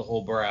lose the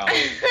whole brow.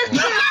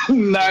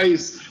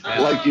 Nice,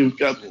 like you're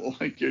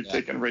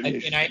taking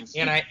radiation.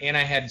 And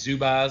I had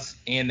Zubaz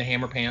and the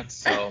hammer pants.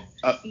 So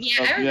I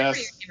remember your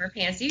hammer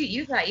pants.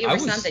 You thought you were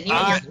something. You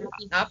were your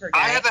opera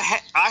guy.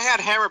 I had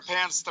hammer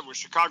pants that were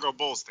Chicago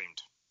Bulls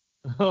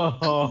themed.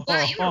 Well,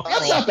 That's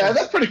not bad.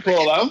 That's pretty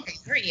cool though.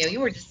 Weren't you? You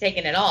were just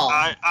taking it all.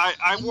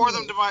 I wore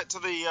them to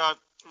the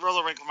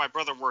roller rink my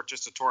brother worked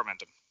just to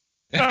torment him.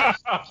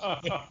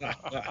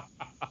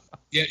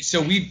 Yeah,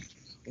 so we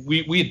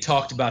had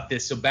talked about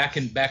this. So back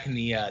in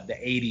the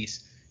 80s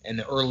and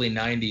the early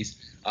 90s,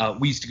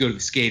 we used to go to the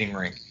skating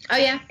rink. Oh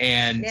yeah.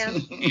 And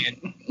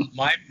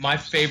my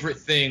favorite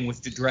thing was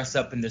to dress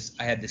up in this.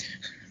 I had this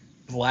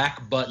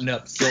black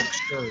button-up silk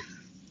shirt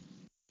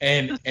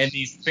and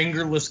these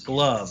fingerless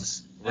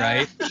gloves.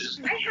 Right?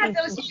 I had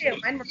those too.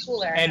 Mine were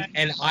cooler.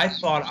 And I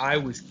thought I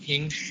was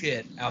king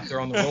shit out there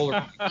on the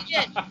roller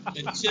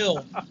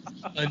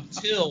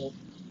until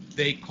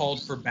they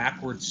called for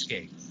backward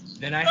skate.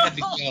 Then I had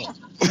to go.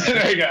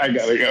 I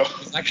gotta go.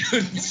 I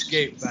couldn't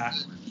skate back.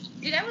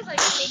 Dude, I was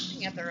like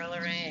skating at the roller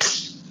rink.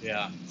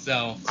 Yeah.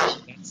 So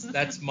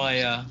that's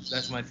my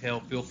tale.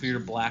 Feel free to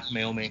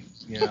blackmail me.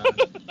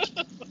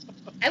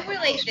 I wore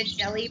like the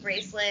jelly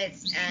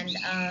bracelets and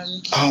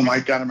oh my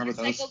god, I remember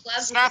those.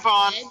 Gloves Snap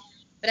on.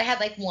 But I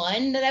had like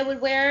one that I would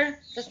wear,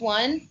 just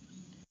one.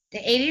 The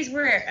 80s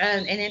were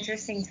an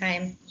interesting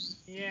time.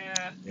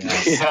 Yeah.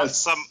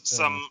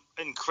 Some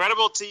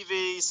incredible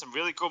TV, some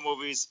really cool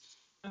movies,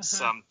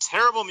 some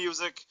terrible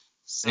music,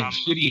 some and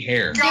shitty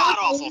hair. God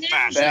awful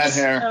fashion. Bad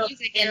hair.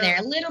 Music in there,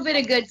 a little bit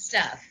of good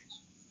stuff.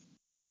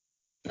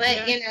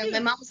 But my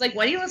mom was like,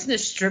 "Why do you listen to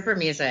stripper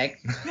music?"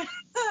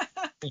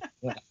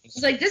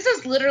 She's like, "This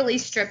is literally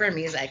stripper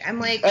music." I'm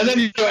like, and then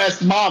you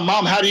ask Mom,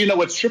 how do you know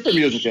what stripper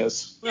music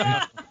is?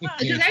 Yeah.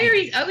 Because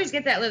I always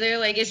get that. They're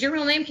like, "Is your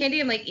real name Candy?"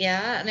 I'm like,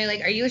 "Yeah." And they're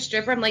like, "Are you a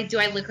stripper?" I'm like, "Do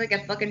I look like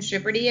a fucking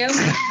stripper to you?"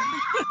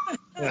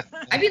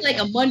 I'd be like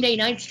a Monday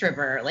night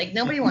stripper. Like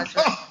nobody wants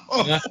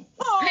to.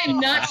 I'm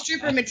not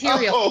stripper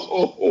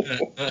material.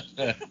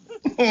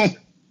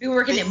 We were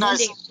working at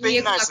Monday.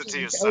 Be nicer to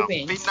yourself.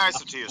 Be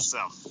nicer to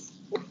yourself.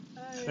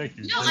 Thank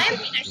you. No, I am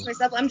being nice to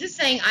myself. I'm just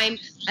saying I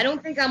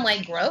don't think I'm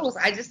like gross.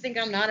 I just think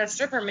I'm not a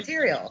stripper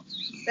material.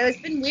 So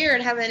it's been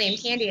weird having the name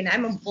Candy, and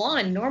I'm a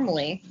blonde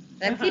normally.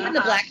 But I'm keeping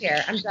the black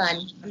hair. I'm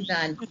done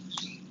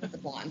with the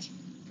blonde.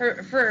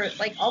 For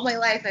like all my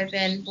life I've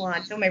been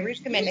blonde. So my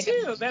roots come in. Me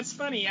too. That's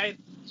funny.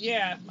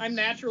 I'm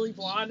naturally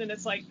blonde, and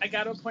it's like I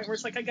got to a point where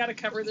it's like I got to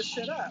cover this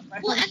shit up.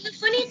 Well, and the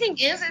funny thing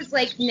is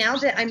like now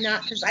that I'm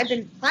not, because I've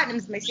been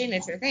platinum's my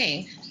signature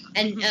thing,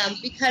 and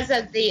because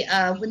of the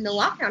when the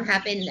lockdown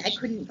happened, I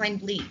couldn't find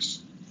bleach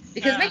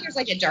because my hair's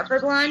like a darker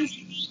blonde,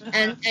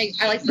 and I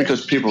like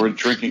because people were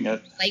drinking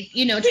it. Like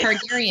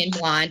Targaryen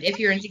blonde if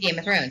you're into Game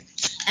of Thrones,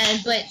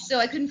 but so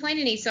I couldn't find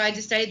any, so I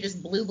just dyed this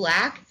blue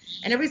black,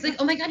 and everybody's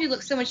like, "Oh my god, you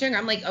look so much younger."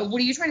 I'm like, "Oh, what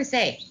are you trying to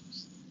say?"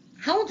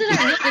 How old did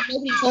I look that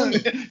nobody told me?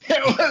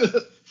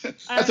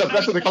 That's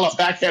what they call a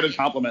backhanded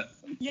compliment.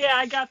 Yeah,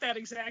 I got that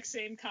exact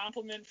same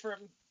compliment from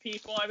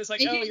people. I was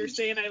like, "Oh, you're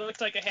saying I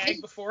looked like a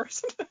hag before?"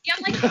 Yeah,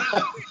 I'm like,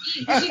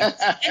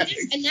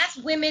 and that's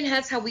women.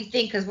 That's how we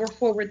think because we're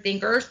forward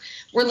thinkers.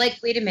 We're like,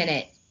 wait a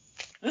minute.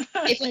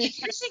 If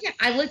you're saying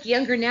I look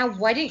younger now,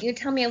 why didn't you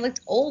tell me I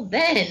looked old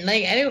then?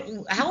 Like,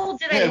 how old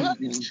did I look?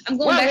 I'm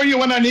going Where were you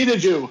when I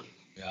needed you?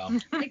 Yeah.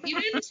 Like, you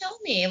didn't tell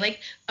me. Like,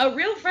 a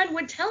real friend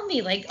would tell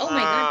me. Like, oh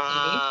my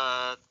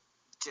god,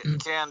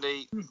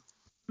 Candy,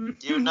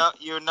 you know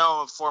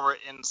I'm a former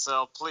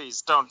incel.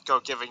 Please don't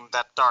go giving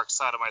that dark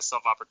side of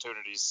myself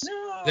opportunities.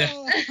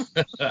 No.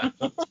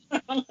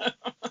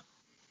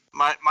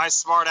 My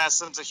smart ass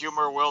sense of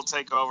humor will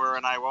take over,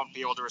 and I won't be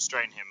able to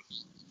restrain him.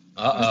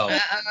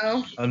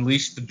 Uh-oh.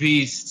 Unleash the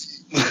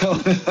beast.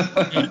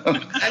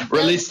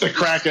 Release the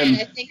Kraken.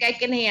 I think I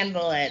can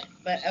handle it,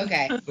 but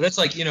okay. But that's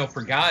like,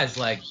 for guys,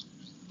 like,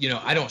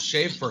 I don't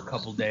shave for a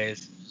couple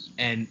days,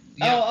 and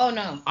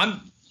no.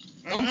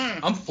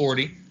 I'm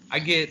 40. I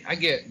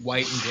get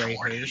white and gray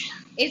hairs.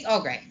 It's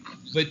all gray.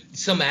 But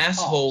some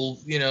asshole,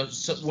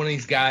 one of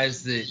these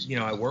guys that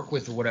I work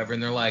with or whatever,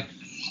 and they're like,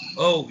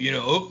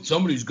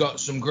 somebody's got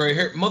some gray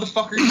hair.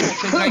 Motherfucker, you don't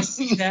think I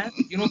see that?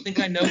 You don't think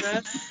I know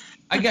that?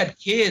 I got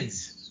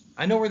kids.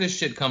 I know where this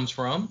shit comes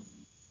from.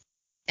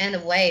 And a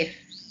wife.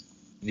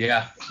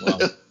 Yeah.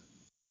 Well.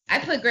 I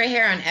put gray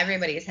hair on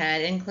everybody's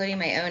head, including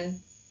my own.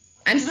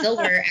 I'm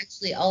silver,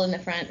 actually, all in the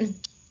front.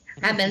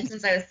 I've been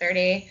since I was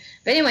 30.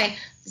 But anyway,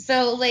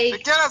 so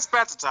like. Get us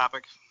back to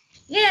topic.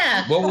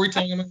 Yeah. What were we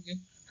talking about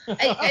again?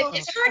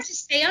 It's hard to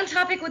stay on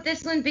topic with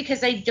this one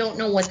because I don't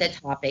know what the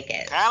topic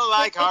is. Kind of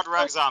like Hard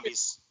Rock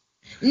Zombies.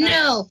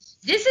 No,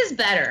 this is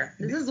better.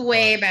 This is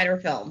way better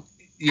film.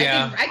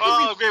 Yeah.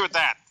 I'll agree with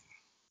that.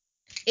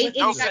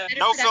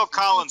 No Phil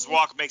Collins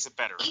walk makes it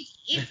better.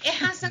 It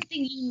has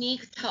something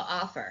unique to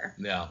offer.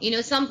 Yeah.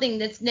 Something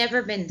that's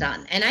never been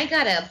done, and I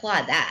gotta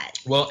applaud that.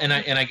 Well, and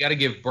I gotta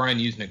give Brian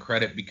Usna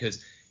credit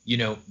because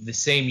the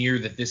same year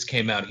that this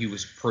came out, he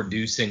was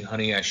producing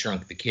Honey, I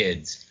Shrunk the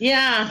Kids.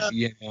 Yeah.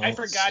 I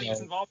forgot he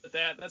was involved with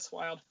that. That's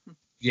wild.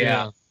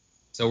 Yeah.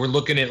 So we're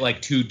looking at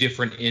like two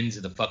different ends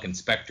of the fucking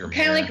spectrum.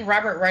 Kind of like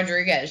Robert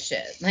Rodriguez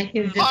shit. Like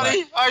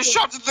Honey, I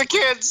shot at the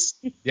kids.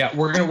 Yeah,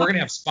 we're gonna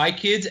have Spy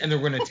Kids, and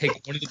then we're gonna take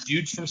one of the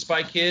dudes from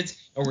Spy Kids,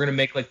 and we're gonna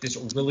make like this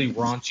really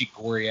raunchy,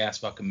 gory ass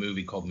fucking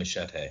movie called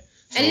Machete.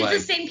 So, and it's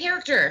the same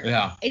character.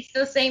 Yeah. It's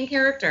the same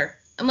character.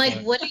 I'm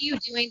like, what are you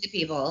doing to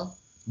people?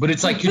 But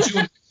it's like,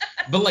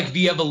 but like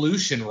the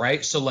evolution,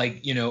 right? So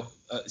like,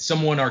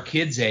 someone our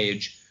kids'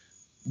 age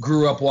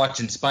grew up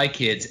watching Spy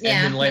Kids, and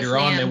then later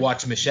on they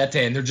watch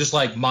Machete, and they're just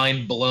like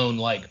mind blown,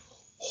 like,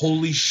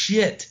 holy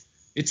shit,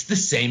 it's the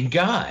same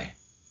guy.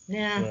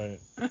 Yeah.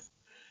 Right.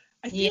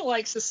 I feel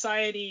like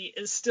society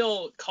is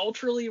still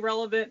culturally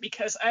relevant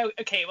because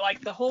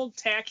like the whole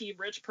tacky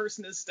rich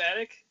person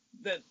aesthetic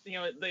that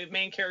the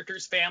main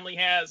character's family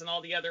has and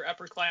all the other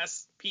upper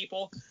class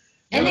people.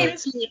 And they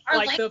are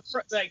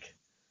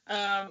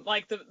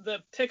like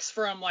the pics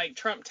from like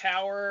Trump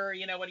Tower,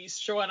 when he's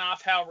showing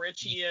off how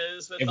rich he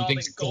is with all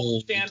the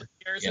gold chandeliers.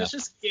 Yeah. It's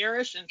just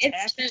garish and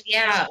tacky.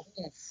 Yeah.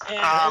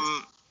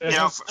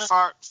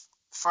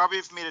 Far be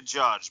it from me to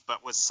judge,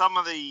 but with some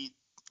of the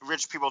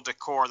rich people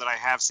decor that I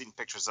have seen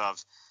pictures of,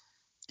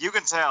 you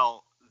can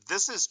tell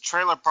this is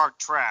trailer park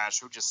trash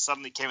who just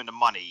suddenly came into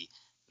money.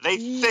 They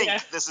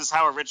think this is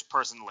how a rich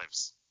person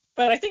lives.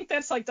 But I think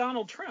that's like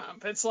Donald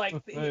Trump. It's like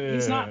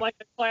he's not like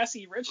a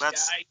classy rich guy.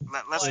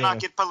 Let's not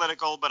get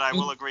political, but I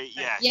will agree.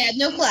 Yeah. Yeah,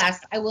 no class.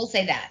 I will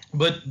say that.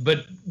 But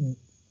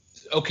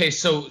okay,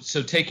 so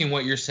taking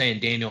what you're saying,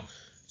 Daniel.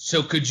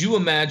 So could you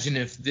imagine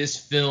if this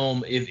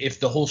film, if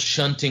the whole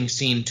shunting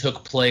scene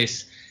took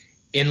place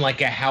in like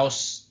the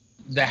house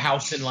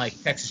in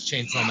like Texas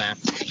Chainsaw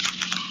Massacre?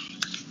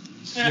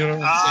 You know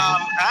what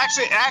I'm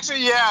saying?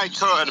 Actually, yeah, I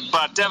could,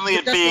 but definitely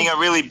it being a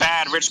really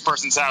bad rich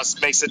person's house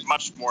makes it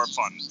much more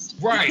fun.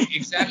 Right,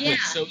 exactly. Yeah.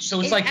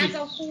 So it's like adds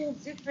a whole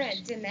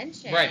different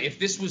dimension. right. If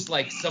this was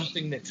like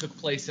something that took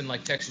place in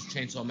like Texas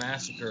Chainsaw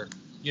Massacre,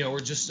 you know, or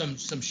just some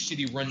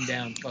shitty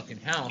rundown fucking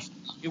house,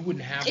 it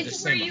wouldn't have the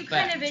It's where same you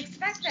effect. kind of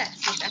expect that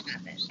shit to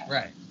happen.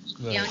 Right.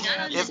 You know, not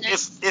on the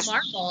next if-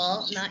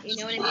 Marvel, not, you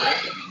know what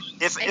I mean?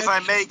 If I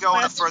may go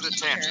on a further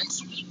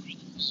tangent,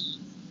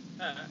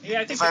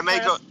 Yeah, I think if I may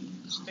go,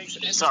 makes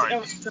it Sorry.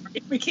 interesting. Oh,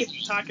 sorry. We keep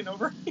talking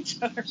over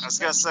each other. I was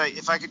gonna say,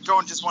 if I could go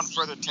on just one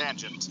further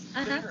tangent.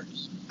 Uh-huh.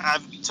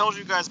 I've told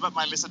you guys about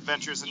my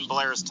misadventures in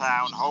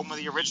Blairstown, home of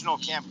the original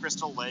Camp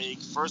Crystal Lake,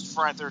 first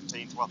Friday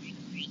 13th. Well,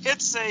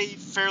 it's a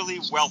fairly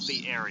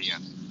wealthy area.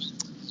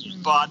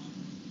 But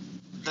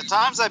the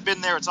times I've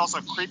been there, it's also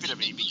creepy to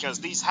me because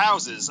these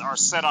houses are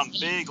set on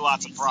big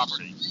lots of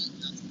property.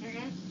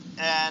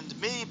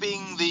 And me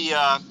being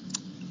the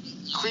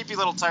creepy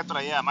little type that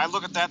I am, I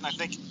look at that and I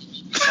think,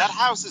 that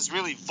house is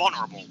really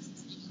vulnerable.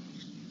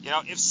 You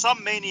know, if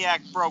some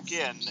maniac broke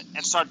in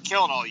and started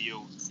killing all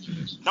you,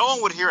 no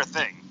one would hear a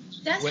thing.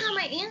 That's how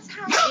my aunt's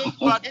house is.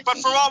 But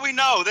for all we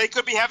know, they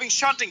could be having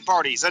shunting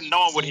parties and no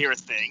one would hear a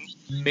thing.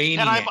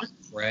 Maniac,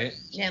 right?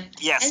 Yeah.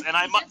 Yes, and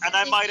I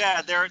might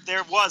add,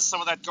 there was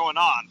some of that going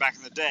on back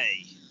in the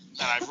day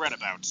that I've read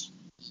about.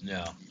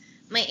 No.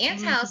 My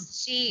aunt's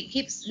house, she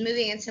keeps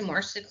moving into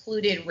more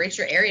secluded,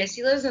 richer areas.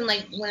 She lives in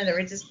like one of the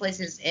richest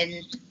places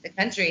in the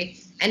country,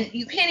 and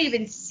you can't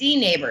even see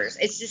neighbors.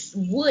 It's just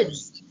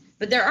woods.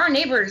 But there are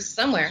neighbors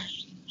somewhere,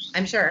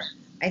 I'm sure.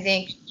 I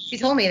think she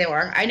told me there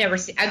were. I've never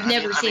seen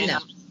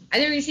them. I've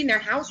never even seen their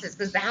houses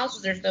because the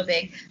houses are so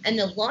big and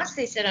the lots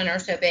they sit on are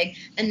so big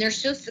and they're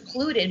so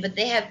secluded.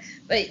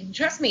 But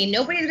trust me,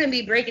 nobody's gonna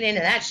be breaking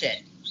into that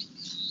shit.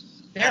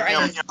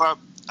 But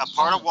a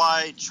part of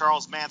why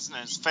Charles Manson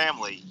and his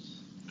family,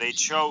 they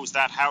chose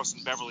that house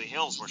in Beverly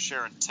Hills where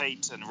Sharon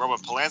Tate and Roman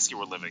Polanski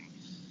were living,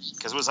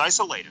 because it was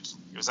isolated.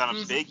 It was on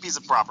a big piece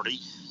of property.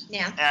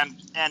 Yeah.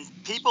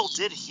 And people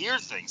did hear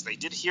things. They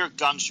did hear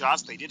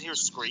gunshots. They did hear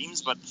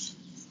screams. But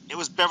it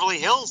was Beverly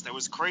Hills. There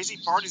was crazy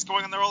parties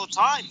going on there all the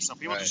time. So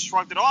people just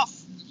shrugged it off.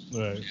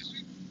 Right.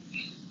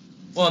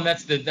 Well, and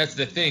that's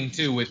the thing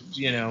too. With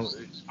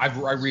I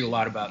read a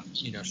lot about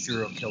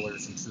serial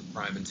killers and true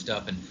crime and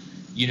stuff, and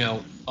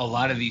a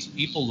lot of these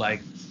people,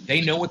 like,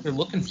 they know what they're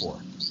looking for.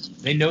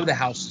 They know the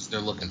houses they're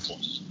looking for.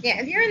 Yeah,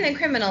 if you're in the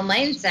criminal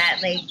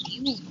mindset, like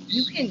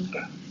you can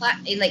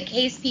like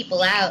case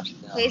people out,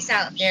 place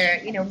out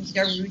their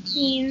their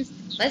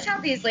routines. That's how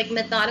these like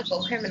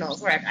methodical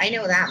criminals work. I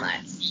know that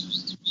much.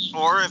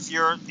 Or if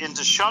you're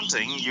into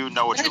shunting, you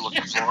know what you're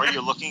looking for.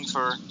 You're looking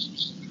for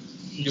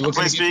a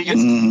place where you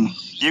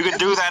can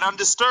do that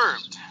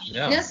undisturbed.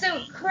 Yeah. No,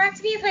 so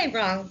correct me if I'm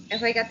wrong,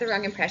 if I got the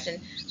wrong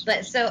impression.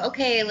 But so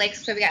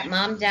we got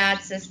mom,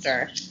 dad,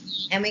 sister,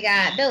 and we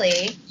got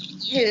Billy,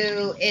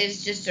 who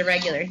is just a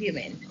regular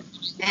human.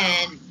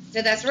 And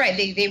so that's right.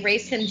 They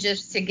raised him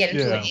just to get him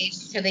to an age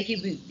so that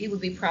he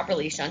would be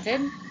properly shunted.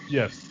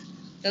 Yes.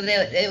 So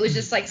it was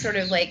just like sort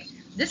of like,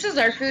 this is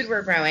our food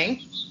we're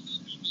growing.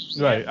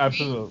 Right,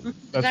 absolutely.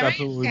 That's that right?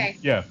 absolutely Okay.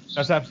 Yeah,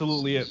 that's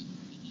absolutely it.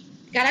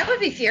 God, I would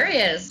be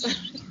furious.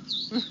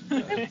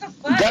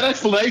 That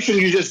explanation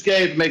you just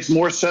gave makes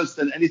more sense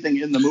than anything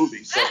in the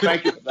movie. So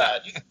thank you for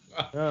that.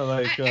 Yeah,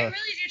 like I really do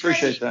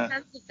appreciate try to that.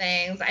 make sense of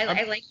things.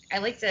 I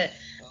like to.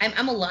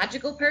 I'm a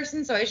logical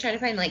person, so I always try to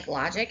find like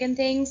logic in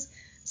things.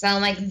 So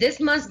I'm like, this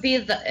must be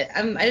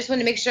I just want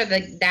to make sure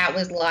that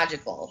was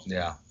logical.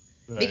 Yeah.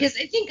 right. Because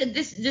I think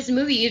this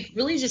movie is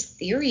really just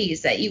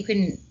theories that you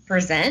can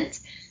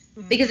present.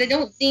 Because I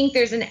don't think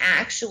there's an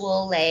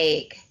actual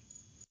like.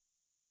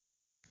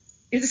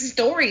 It's a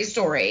story,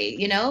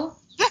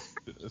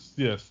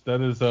 Yes, that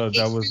is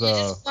that was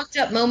just fucked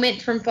up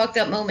moment from fucked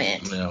up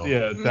moment. No.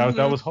 yeah,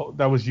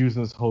 that was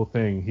using this whole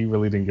thing. He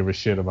really didn't give a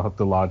shit about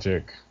the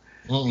logic.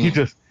 Mm-mm.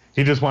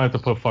 He just wanted to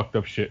put fucked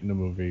up shit in the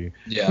movie.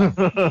 Yeah.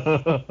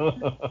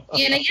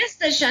 Yeah, and I guess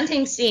the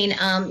shunting scene,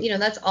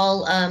 that's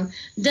all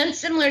done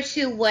similar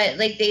to what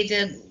like they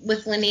did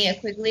with Linnea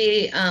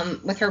Quigley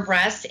with her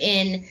breast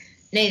in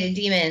Night of the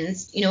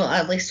Demons,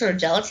 like sort of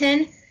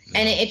gelatin,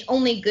 and it's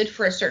only good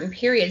for a certain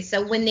period.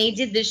 So when they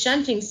did the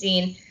shunting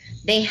scene,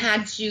 they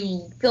had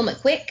to film it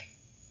quick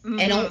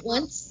and all at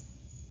once.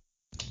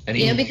 And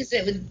Because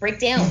it would break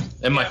down.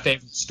 And my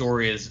favorite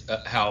story is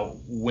how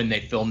when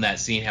they filmed that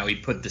scene, how he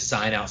put the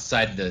sign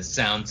outside the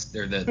sounds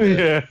or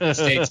the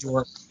stage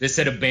door that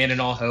said "Abandon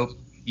all hope,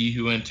 ye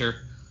who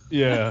enter."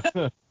 Yeah.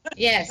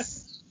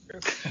 Yes.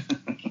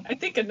 I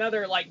think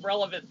another like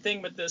relevant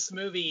thing with this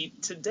movie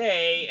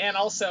today, and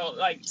also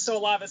so a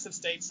lot of us have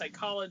studied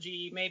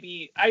psychology.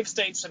 Maybe I've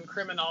studied some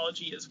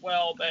criminology as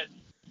well, but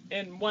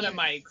in one of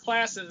my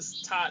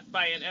classes taught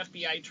by an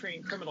FBI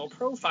trained criminal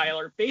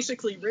profiler,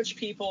 basically rich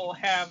people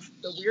have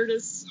the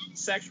weirdest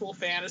sexual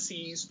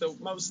fantasies, the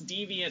most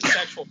deviant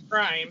sexual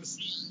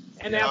crimes.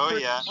 And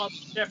that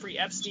Jeffrey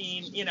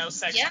Epstein,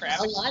 sex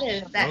trafficking. A lot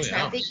of that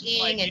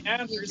trafficking.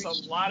 There's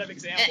a lot of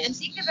examples. And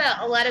think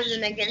about a lot of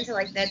them that get into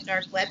like that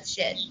dark web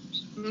shit.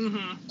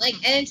 Mm-hmm. Like,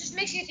 and it just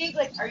makes you think,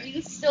 like, are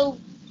you so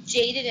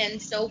jaded and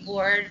so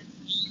bored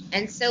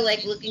and so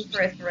like looking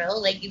for a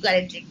thrill? Like, you got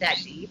to dig that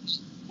deep.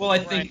 Well, I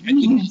think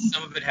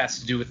some of it has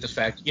to do with the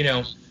fact,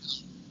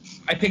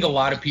 I think a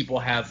lot of people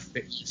have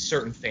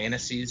certain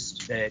fantasies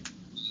that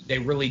they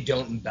really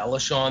don't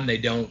embellish on. They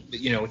don't,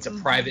 it's a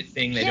private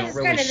thing. They don't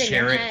really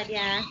share it. Head,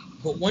 yeah.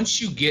 But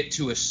once you get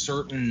to a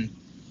certain,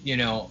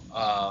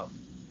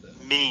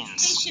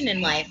 station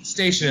in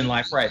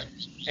life, right,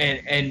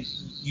 and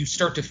you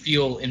start to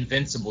feel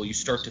invincible. You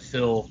start to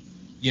feel,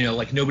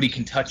 like nobody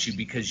can touch you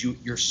because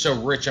you're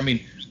so rich. I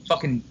mean,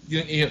 fucking,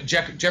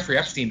 Jeffrey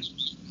Epstein,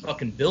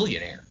 fucking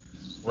billionaire,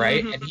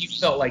 right? Mm-hmm. And he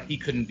felt like he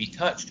couldn't be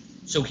touched.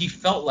 So he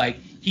felt like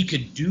he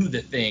could do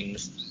the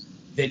things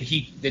that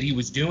he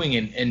was doing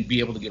and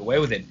be able to get away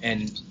with it.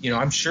 And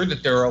I'm sure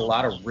that there are a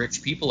lot of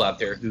rich people out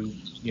there who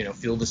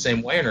feel the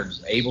same way and are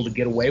able to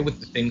get away with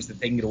the things that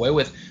they can get away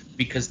with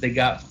because they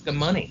got the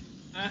money.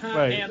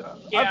 Right. And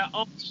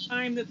all the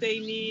time that they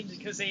need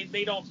because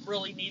they don't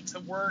really need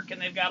to work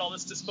and they've got all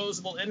this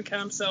disposable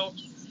income, so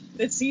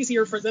it's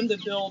easier for them to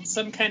build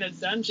some kind of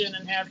dungeon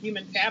and have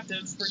human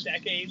captives for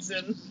decades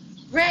and.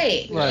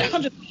 Right. I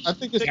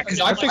think it's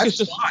because I think it's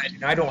just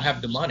and I don't have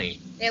the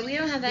money. Yeah, we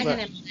don't have that kind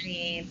of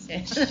money.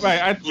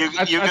 Right. I think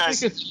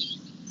it's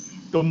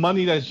the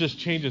money that just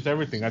changes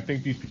everything. I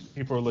think these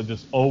people are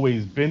just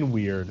always been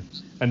weird,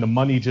 and the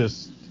money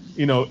just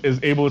is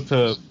able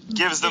to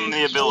gives them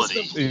the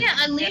ability. Yeah,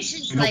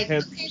 unleashes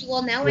okay,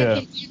 well now I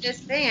can do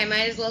this thing. I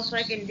might as well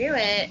fucking do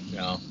it.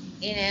 Yeah.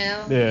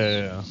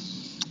 Yeah.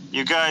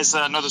 You guys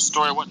know the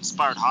story of what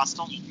inspired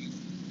Hostel?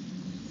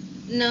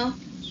 No.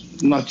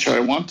 I'm not sure I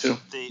want to.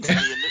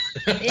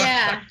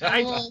 Yeah,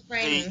 I'm a little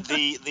frightened.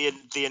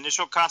 The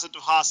initial concept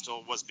of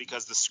Hostel was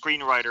because the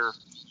screenwriter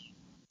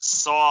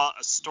saw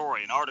a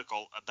story, an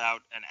article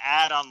about an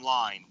ad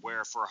online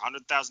where for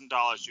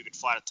 $100,000 you could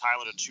fly to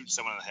Thailand and shoot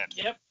someone in the head.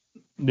 Yep.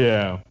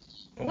 Yeah.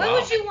 Why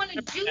would you want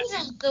to do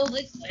that though?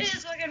 Like, what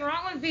is fucking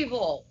wrong with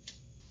people?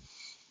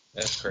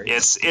 That's crazy.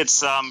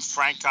 It's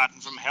Frank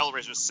Cotton from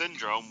Hellraiser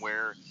syndrome,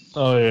 where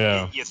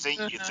you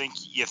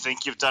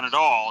think you've done it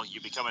all,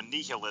 you become a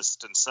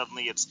nihilist, and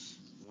suddenly it's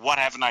what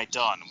haven't I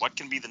done? What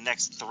can be the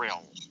next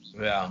thrill?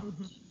 Yeah.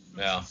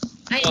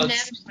 I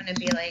never want to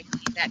be like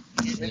that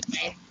kid with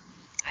life.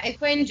 I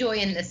find joy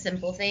in the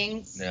simple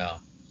things. Yeah.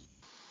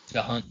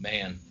 To hunt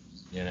man,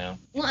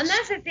 Well, and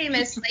that's a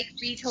famous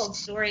retold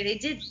story. They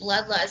did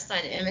Bloodlust on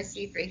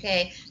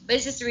MST3K, but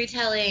it's just a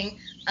retelling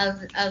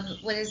of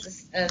what is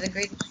this, the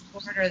greatest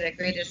sport or the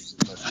greatest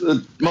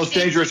the most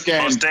dangerous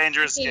game. Most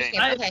dangerous game.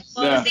 Okay.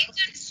 Well, they've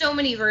done so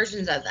many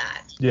versions of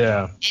that.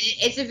 Yeah. And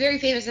it's a very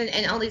famous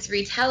and all these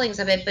retellings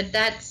of it, but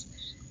that's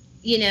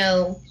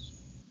I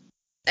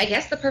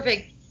guess the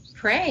perfect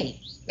prey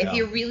if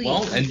you're really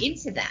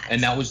into that.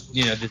 And that was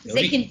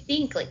they can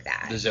think like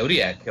that. The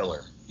Zodiac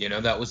Killer.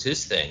 That was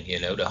his thing.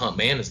 To hunt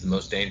man is the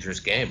most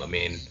dangerous game. I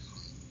mean.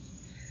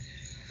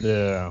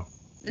 Yeah.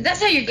 That's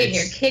how you're getting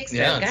your kicks.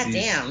 Yeah.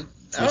 Goddamn.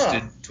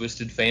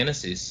 Twisted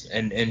fantasies,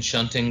 and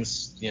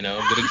shunting's a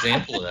good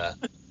example of that.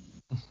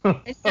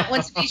 It's not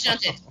one to be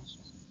shunted.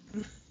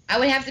 I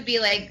would have to be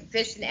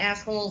fisting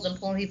assholes and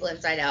pulling people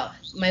inside out,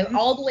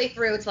 all the way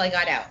through until I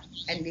got out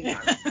and be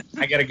gone.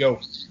 I gotta go.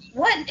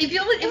 What if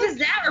it was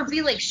that or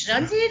be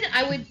shunted?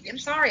 I'm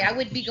sorry, I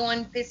would be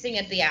going fisting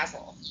at the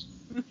asshole.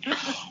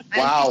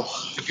 Wow.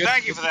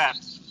 Thank you for that.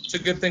 It's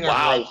a good thing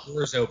our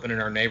door's open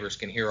and our neighbors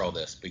can hear all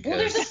this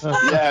because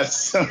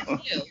yes.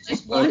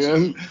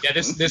 Yeah,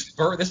 this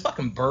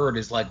fucking bird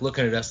is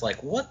looking at us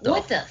like, what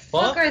the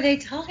fuck are they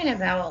talking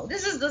about?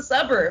 This is the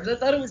suburbs. I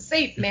thought it was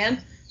safe,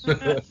 man.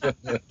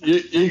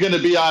 You're gonna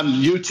be on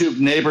YouTube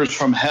Neighbors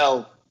from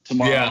Hell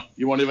tomorrow. Yeah.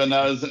 You won't even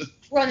know.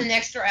 We're on the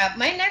next door app.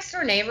 My next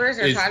door neighbors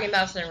are talking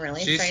about some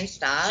really strange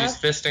stuff. She's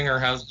fisting her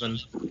husband.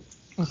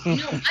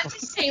 No, I'm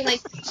just saying,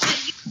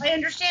 I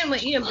understand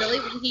what, really,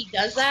 when he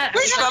does that.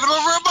 We shot him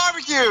over a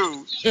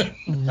barbecue!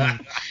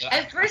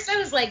 At first, I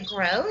was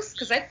gross,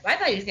 because I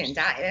thought he was going to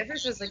die. At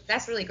first, I was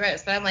that's really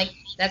gross. But I'm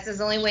that's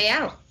his only way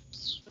out.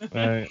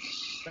 Right.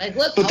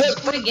 Look, I'll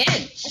do it again.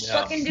 Let's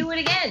fucking do it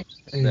again.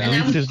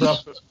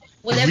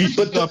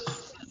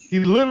 He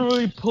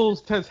literally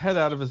pulls Ted's head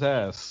out of his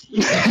ass.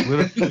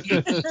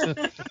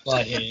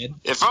 Butthead.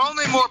 If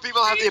only more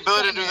people had the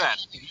ability to do that.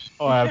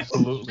 Oh,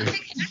 absolutely.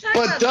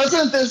 But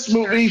doesn't this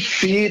movie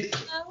feed?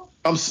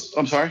 I'm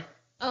sorry.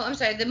 Oh, I'm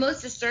sorry. The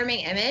most disturbing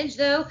image,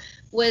 though,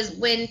 was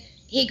when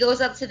he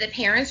goes up to the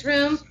parents'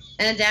 room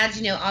and the dad's,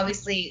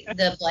 obviously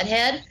the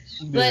bloodhead,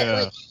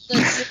 but the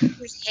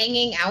sister's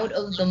hanging out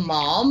of the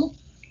mom.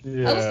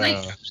 Yeah. I was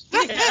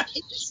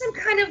it's some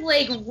kind of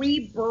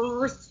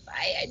rebirth.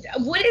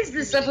 What is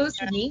this supposed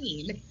to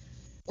mean?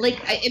 Like,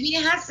 I mean,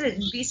 it has to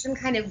be some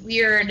kind of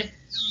weird.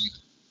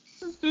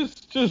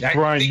 Just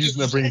Brian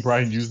using to bring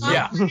Brian using.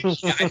 Yeah.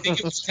 I think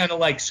it was kind of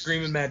like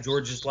Screaming Mad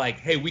George is like,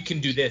 hey, we can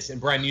do this,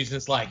 and Brian Using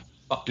is like,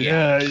 fuck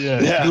yeah.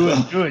 Yeah. Do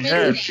it.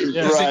 Yeah.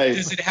 Right.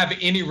 Does it have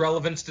any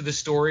relevance to the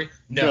story?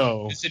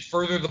 No. Does it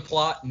further the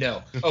plot?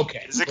 No.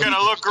 Okay. Is it gonna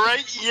look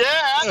great?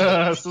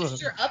 Yeah.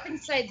 You're up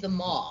inside the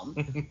mom.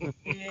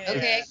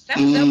 Okay, that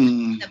was the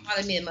thing that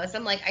bothered me the most.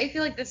 I'm like, I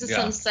feel like this is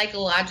some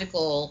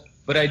psychological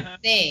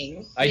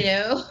thing, you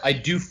know? I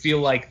do feel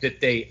like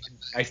that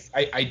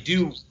I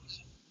do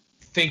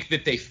think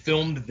that they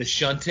filmed the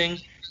shunting,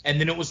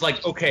 and then it was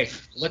like, okay,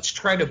 let's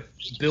try to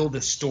build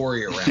a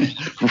story around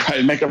it.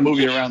 Right, make a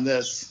movie around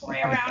this.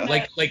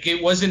 Like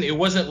it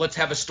wasn't let's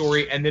have a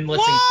story and then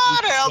let's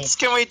what else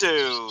can we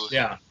do?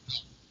 Yeah.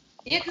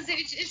 Yeah, because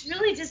it's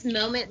really just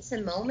moment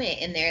to moment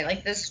in there.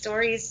 Like, the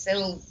story is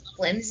so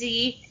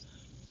flimsy.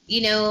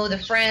 You know, the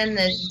friend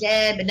that's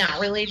dead but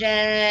not really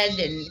dead,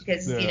 and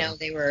because you know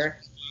they were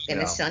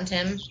gonna shunt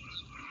him.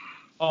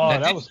 Oh,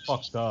 that was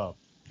fucked up.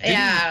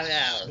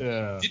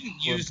 Yeah. Didn't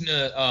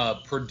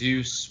Yuzna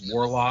produce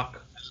Warlock?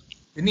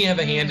 Didn't he have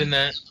a hand in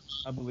that?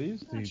 I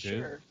believe he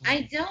did.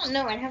 I don't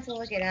know. I'd have to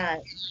look it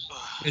up.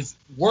 Because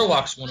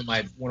Warlock's one of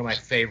my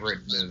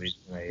favorite movies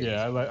made.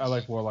 Yeah, I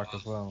like Warlock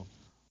as well.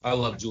 I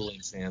love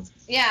Julian Sands.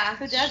 Yeah,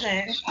 who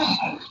doesn't?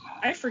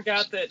 I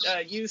forgot that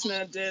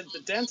Yuzna did The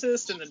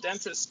Dentist and The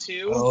Dentist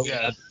 2. Oh,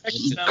 yeah.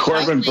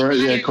 Corbin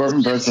Burnson.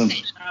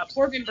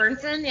 Corbin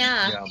Burnson,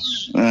 yeah.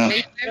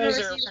 I've never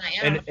seen that,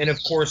 yeah. And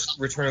of course,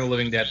 Return of the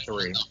Living Dead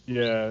 3.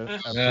 Yeah.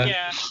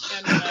 Yeah,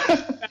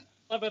 and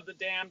Love of the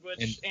Damned,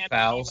 which and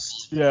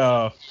Faust.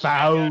 Yeah,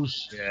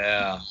 Faust.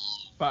 Yeah.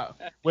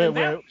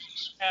 Wait.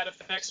 Had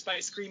effects by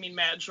Screaming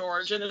Mad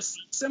George, and a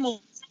similar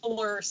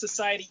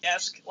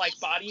Society-esque like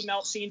body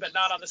melt scene, but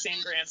not on the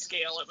same grand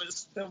scale. It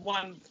was the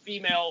one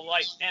female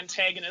like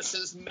antagonist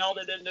is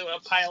melted into a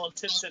pile of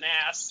tits and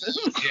ass.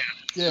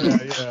 Yeah.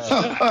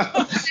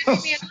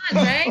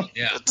 Right?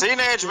 Yeah. The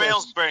teenage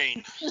male's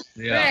brain.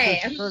 Yeah.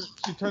 Right.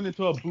 She turned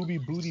into a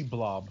booty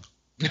blob.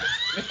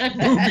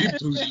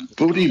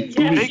 Booty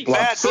Big blob.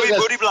 bad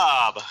booty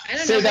blob.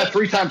 Say that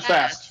 3 times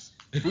fast.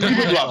 Booty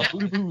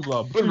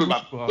blob. But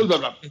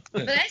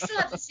I still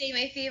have to say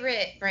my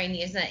favorite Brian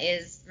Yuzna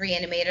is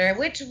Reanimator,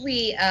 which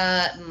we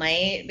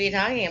might be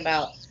talking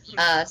about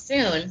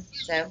soon.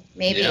 So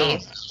maybe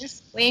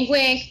wink,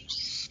 wink.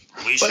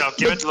 We shall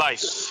give it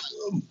life.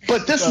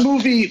 But this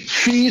movie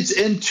feeds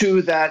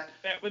into that,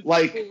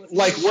 like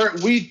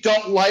we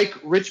don't like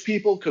rich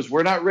people because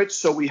we're not rich,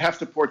 so we have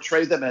to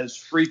portray them as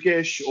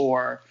freakish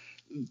or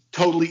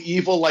totally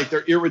evil, like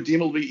they're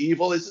irredeemably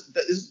evil.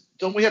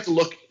 Don't we have to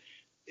look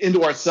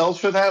into ourselves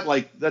for that?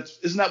 Like,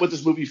 isn't that what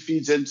this movie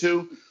feeds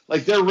into?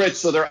 Like, they're rich,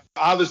 so they're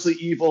obviously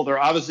evil. They're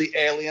obviously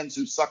aliens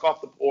who suck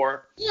off the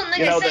poor. Yeah,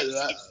 like I said,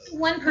 it's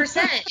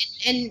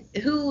 1%,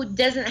 and who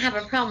doesn't have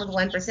a problem with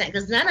 1%?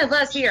 Because none of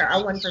us here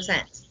are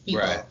 1%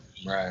 people.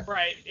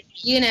 Right.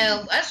 You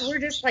know, we're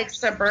just like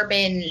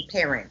suburban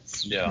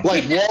parents. Yeah.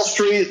 Like Wall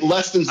Street,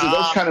 Less Than Zero,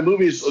 those kind of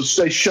movies,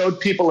 they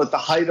showed people at the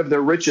height of their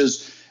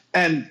riches,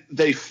 and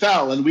they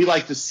fell, and we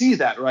like to see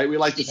that, right? We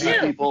like to see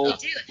people.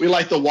 We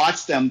like to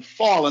watch them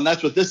fall, and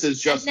that's what this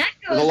is, just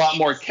with a lot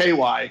more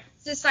KY.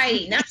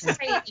 Society, not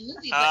society the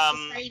movie, but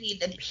society,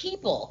 the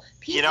people.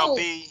 People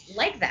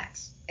like that.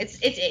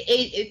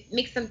 It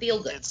makes them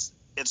feel good.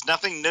 It's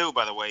nothing new,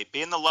 by the way.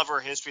 Being the lover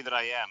of history that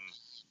I am,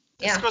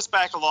 this goes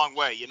back a long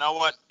way. You know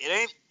what?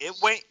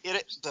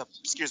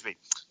 Excuse me.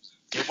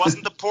 It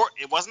wasn't the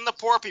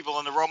poor people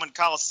in the Roman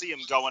Colosseum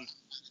going.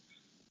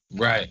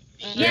 Right.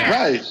 Yeah.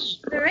 Right.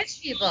 The rich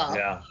people.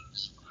 Yeah.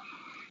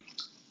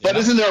 But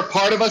isn't there a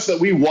part of us that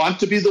we want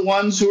to be the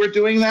ones who are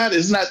doing that?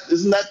 Isn't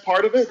that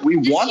part of it? We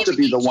want to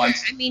be the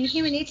ones. I mean,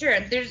 human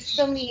nature, there's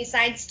so many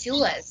sides to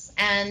us.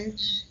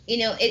 And, you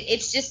know,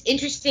 it's just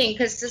interesting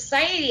because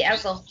society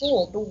as a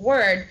whole, the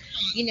word,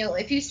 you know,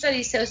 if you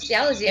study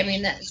sociology, I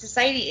mean, that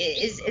society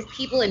is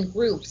people in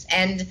groups.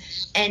 And,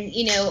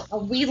 you know,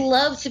 we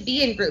love to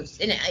be in groups.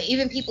 And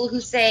even people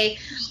who say,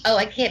 oh,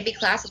 I can't be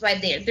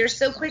classified there, they're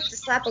so quick to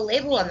slap a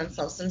label on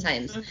themselves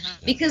sometimes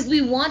because we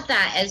want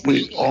that as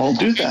people. We all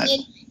do that.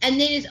 And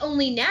then it's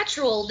only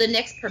natural. The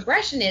next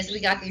progression is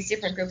we got these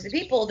different groups of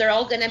people. They're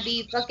all going to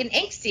be fucking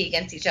angsty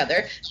against each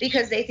other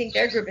because they think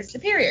their group is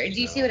superior. Do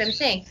you see what I'm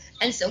saying?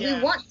 And so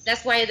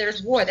that's why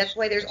there's war. That's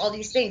why there's all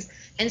these things.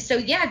 And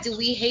so, do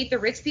we hate the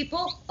rich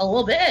people? A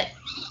little bit.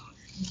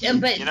 But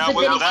then again,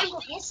 we're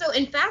also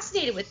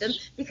fascinated with them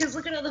because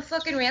look at all the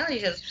fucking reality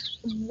shows.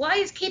 Why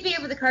is Keeping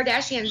Up with the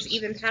Kardashians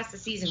even past the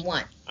season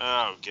 1?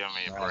 Oh, give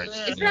me a break.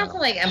 It's been on for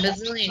like a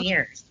bazillion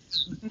years.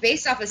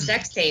 Based off a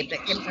sex tape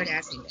that Kim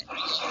Kardashian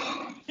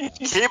did.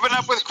 Keeping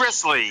Up with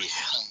Chris Lee.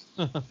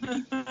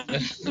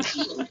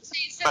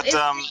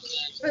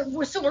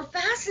 So we're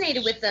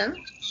fascinated with them,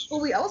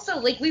 but we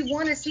also we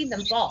want to see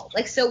them fall.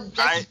 So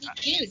that's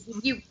big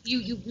news.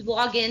 You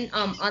log in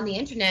on the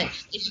internet,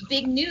 it's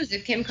big news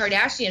if Kim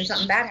Kardashian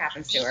something bad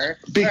happens to her.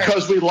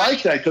 Because we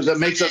like that because it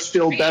makes us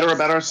feel better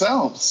about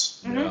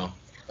ourselves. Mm-hmm.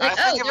 I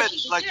think of it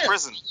like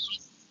prison.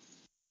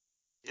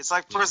 It's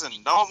like prison.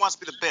 No one wants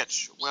to be the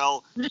bitch.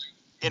 Well,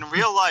 in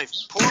real life,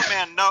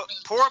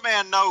 poor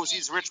man knows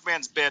he's rich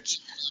man's bitch.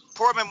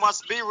 Poor man wants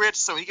to be rich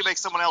so he can make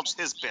someone else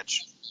his bitch.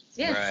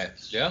 Yeah. Right.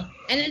 Yeah.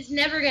 And it's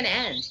never gonna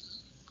end.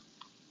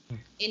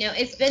 You know,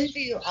 it's been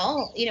through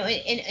all, you know,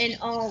 in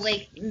all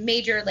like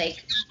major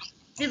like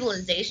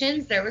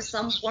civilizations, there was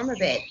some form of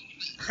it.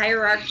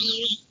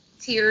 Hierarchies,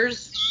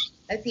 tiers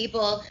of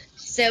people.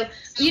 So,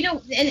 you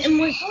know, and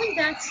we're going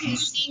back to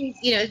seeing,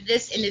 you know,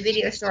 this in the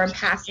video store and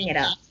passing it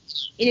up.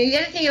 You know, you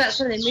got to think about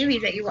some of the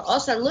movies that you were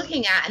also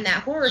looking at in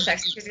that horror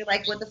section because you're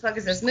like, what the fuck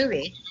is this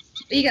movie?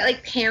 But you got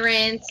like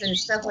Parents and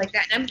stuff like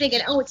that. And I'm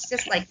thinking, oh, it's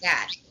just like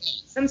that.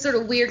 Some sort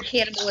of weird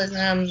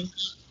cannibalism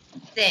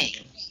thing.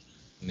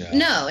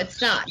 No,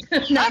 it's not.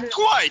 Not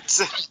quite.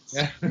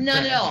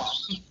 Not at all.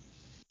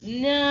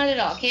 Not at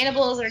all.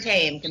 Cannibals are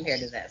tame compared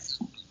to this.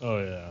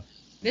 Oh yeah.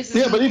 This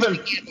is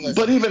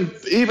but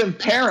even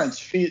Parents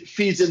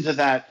feeds into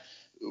that.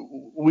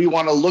 We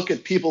want to look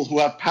at people who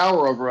have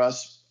power over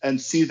us and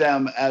see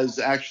them as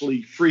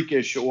actually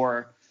freakish,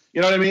 or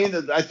you know what I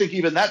mean. I think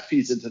even that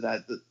feeds into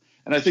that.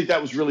 And I think that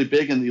was really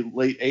big in the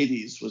late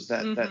 '80s. Was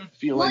that that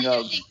feeling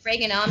of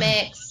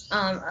Reaganomics?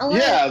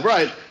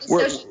 Right. The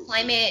social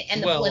climate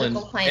and the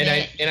political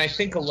climate. And I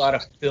think a lot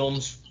of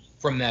films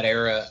from that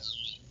era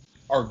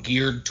are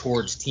geared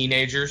towards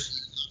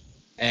teenagers,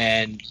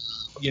 and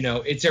you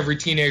know, it's every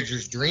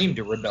teenager's dream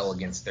to rebel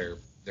against their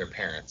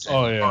parents.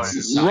 Oh yeah.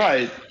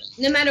 Right.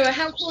 No matter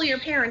how cool your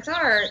parents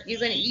are,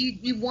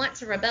 you want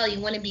to rebel. You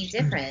want to be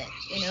different.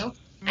 You know.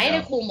 I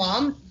had a cool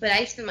mom, but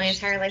I spent my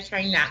entire life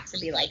trying not to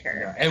be like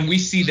her. And we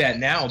see that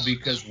now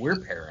because we're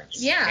parents.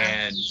 Yeah,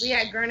 and we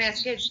had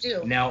grown-ass kids,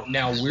 too. Now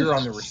we're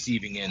on the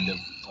receiving end of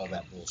all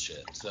that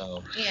bullshit,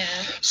 so. Yeah.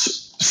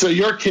 So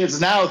your kids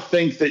now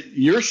think that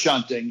you're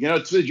shunting. You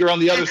know, you're on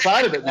the other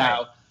side of it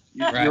now.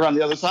 Right. You're on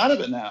the other side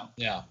of it now.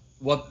 Yeah.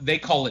 Well, they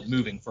call it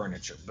moving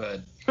furniture, but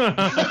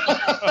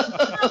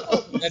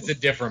that's a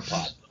different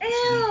pot.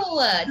 Ew,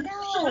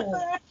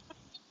 no.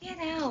 Get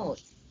out.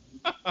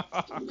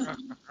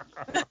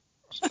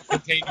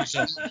 Contain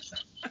yourself.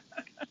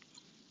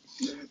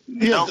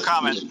 No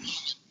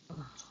comment.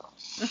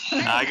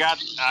 I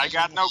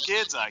got no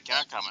kids. I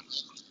can't comment.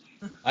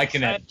 I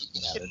can edit.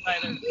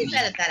 Please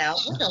edit that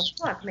out. What the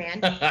fuck, man?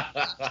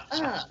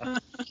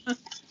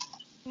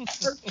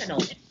 Personal.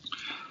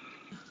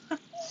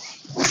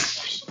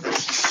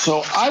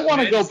 So I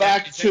want to go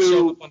back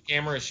to on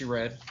camera. Is she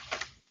red?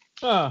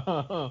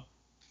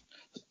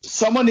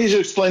 Someone needs to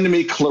explain to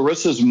me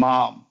Clarissa's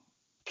mom.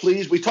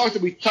 Please, we touched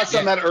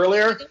on that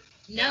earlier.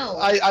 No.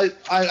 I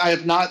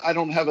have not. I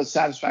don't have a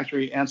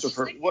satisfactory answer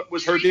for her. What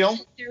was her deal?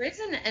 There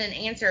isn't an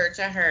answer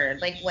to her.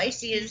 Like why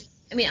she is.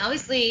 I mean,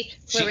 obviously,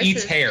 she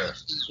eats hair.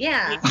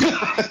 Yeah.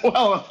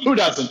 Well, who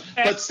doesn't?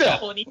 But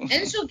still.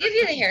 And she'll give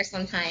you the hair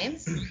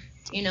sometimes.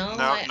 You know.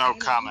 No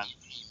comment.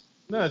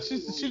 No,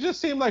 she just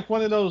seemed like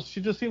one of those.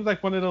 She just seems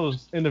like one of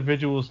those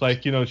individuals.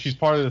 Like, you know, she's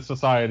part of the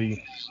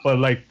society, but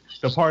like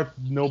the part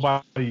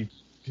nobody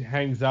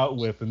hangs out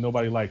with and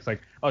nobody likes.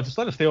 Like, oh, just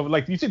let her stay over.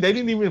 Like, you see, they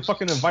didn't even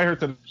fucking invite her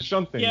to the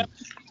shunting. Yeah.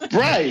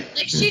 Right.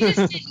 Like, she just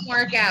didn't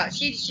work out.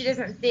 She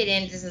doesn't fit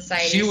into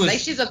society.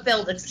 She's a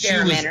failed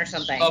experiment or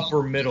something.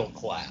 Upper middle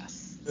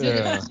class.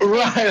 Yeah.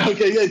 Right.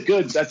 Okay. Yeah.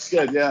 Good. That's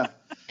good. Yeah.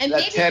 And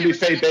that Tammy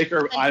Faye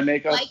Baker eye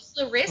makeup. Like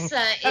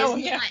Clarissa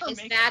is not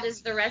as bad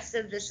as the rest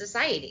of the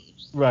society.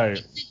 Right.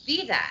 It could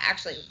be that,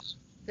 actually.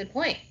 Good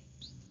point.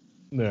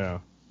 Yeah.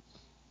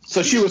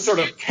 So she was sort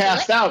of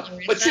cast out,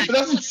 but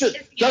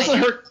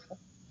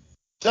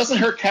doesn't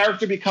her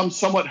character become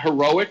somewhat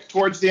heroic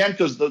towards the end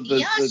because the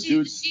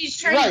dude's she's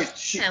trying to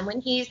teach him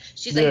when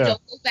she's like,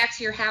 don't go back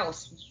to your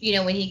house. You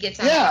know, when he gets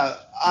out. Yeah,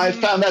 I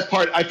found that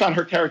part. I found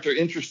her character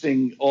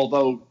interesting,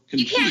 although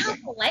confusing. You can't help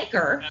but like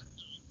her.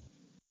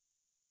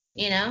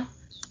 You know,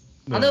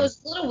 although it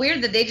was a little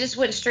weird that they just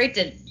went straight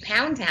to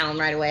Pound Town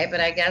right away, but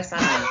I guess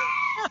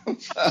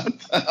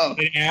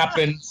it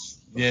happens.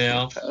 You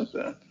know.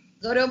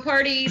 Go to a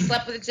party,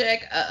 slept with a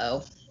chick.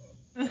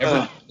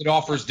 It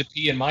offers to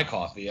pee in my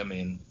coffee. I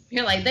mean,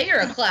 you're like, they are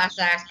a class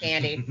ass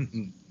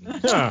Candy.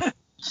 I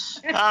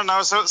don't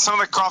know. So some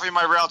of the coffee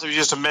my relatives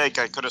used to make,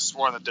 I could have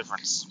sworn the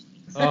difference.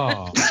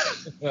 Oh.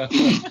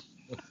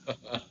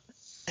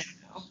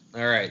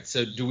 All right.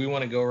 So do we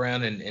want to go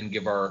around and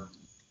give our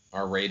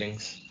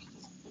ratings?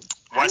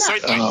 Why so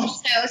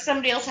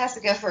somebody else has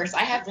to go first.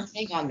 I have to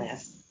think on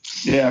this.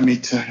 Yeah, me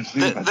too.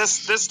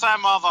 This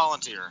time I'll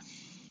volunteer.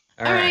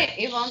 All right,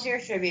 you volunteer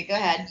tribute. Go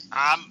ahead.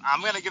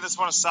 I'm gonna give this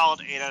one a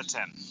solid 8 out of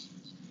 10.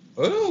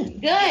 Ooh,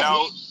 good. You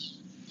know,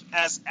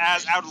 as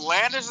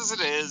outlandish as it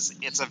is,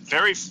 it's a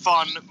very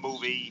fun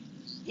movie.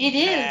 It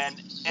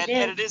is. And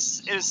it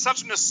is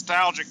such a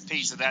nostalgic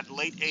piece of that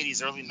late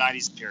 80s, early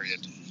 90s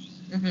period.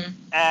 Mm-hmm.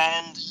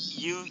 And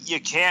you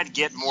can't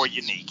get more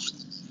unique,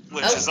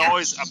 which is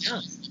always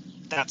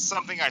that's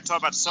something I talk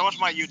about so much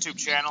on my YouTube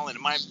channel and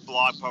in my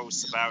blog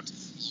posts about.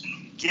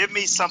 Give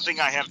me something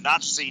I have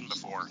not seen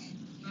before.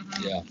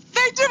 Yeah.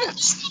 They did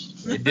it.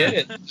 They did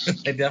it.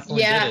 They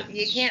definitely did it. Yeah,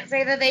 you can't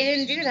say that they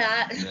didn't do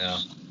that. Yeah.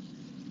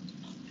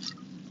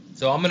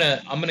 So I'm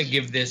gonna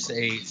give this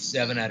a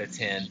 7 out of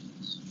 10,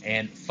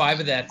 and 5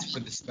 of that's for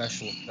the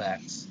special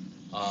effects.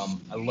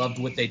 I loved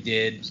what they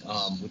did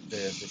with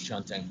the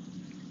shunting.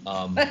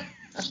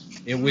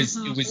 It was.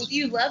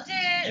 You loved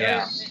it?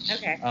 Yeah.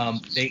 Or,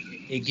 okay.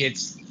 It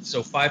gets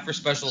 5 for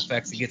special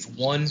effects. It gets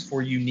 1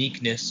 for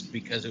uniqueness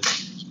because it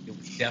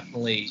was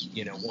definitely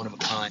one of a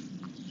kind.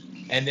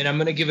 And then I'm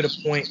gonna give it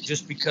a point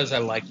just because I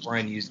like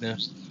Brian Yuzna,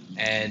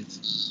 and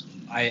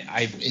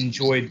I've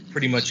enjoyed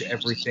pretty much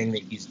everything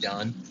that he's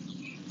done.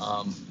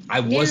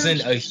 I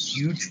wasn't a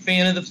huge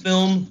fan of the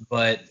film,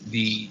 but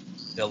the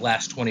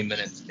last 20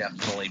 minutes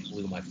definitely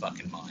blew my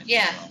fucking mind.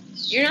 Yeah,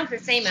 you're not the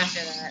same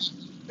after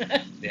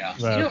that. Yeah.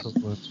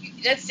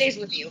 That stays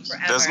with you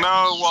forever. There's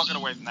no walking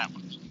away from that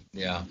one.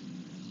 Yeah.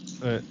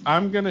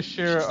 I'm gonna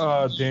share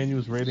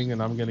Daniel's rating,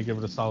 and I'm gonna give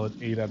it a solid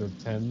 8 out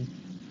of 10.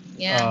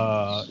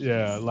 Yeah.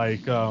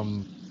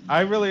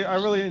 I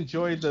really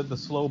enjoyed the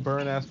slow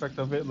burn aspect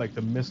of it, like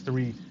the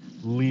mystery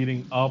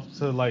leading up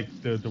to like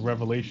the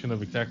revelation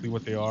of exactly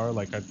what they are.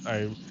 Like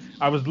I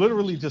was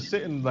literally just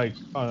sitting like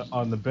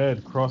on the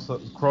bed,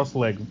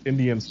 cross-legged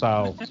Indian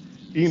style,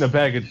 eating a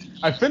bag of.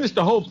 I finished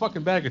the whole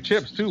fucking bag of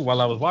chips too while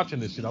I was watching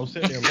this shit. I was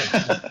sitting there like.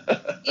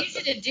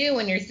 Easy to do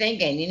when you're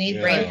thinking. You need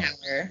brain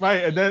power.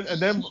 Right, and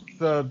then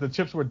the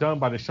chips were done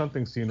by the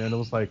shunting scene, and it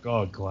was like,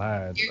 oh,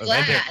 glad. You're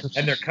glad.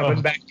 And they're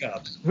coming back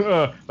up.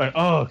 Like,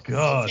 oh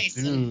god,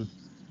 dude.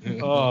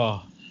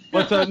 Oh.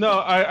 But no,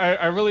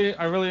 I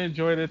really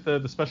enjoyed it.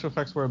 The special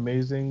effects were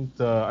amazing.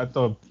 I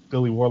thought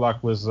Billy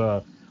Warlock was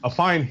a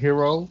fine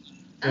hero,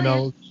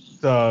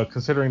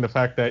 considering the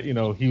fact that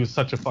he was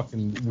such a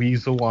fucking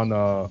weasel on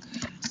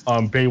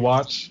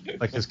Baywatch.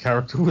 Like his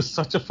character was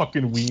such a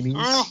fucking weenie.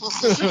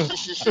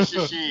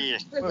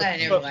 We're glad I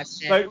never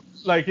watched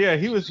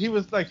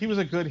it. He was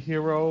a good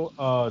hero.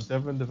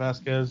 Devin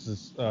DeVasquez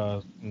is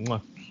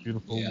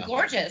beautiful. Yeah.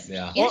 Gorgeous.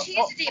 Yeah. She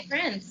used to date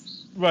Prince.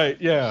 Right,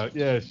 yeah,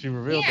 she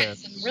revealed that.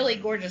 Some really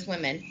gorgeous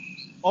women.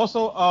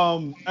 Also,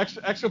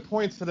 extra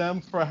points to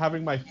them for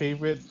having my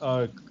favorite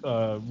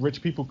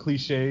rich people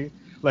cliche.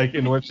 Like,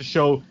 in order to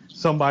show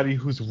somebody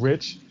who's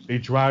rich, they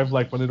drive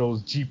like one of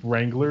those Jeep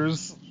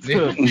Wranglers.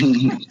 With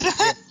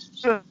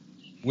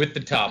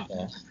the top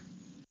off.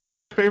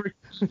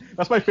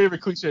 That's my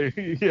favorite cliche.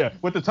 Yeah,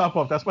 with the top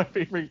off. That's my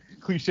favorite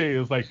cliche.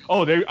 Is like,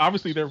 oh, they're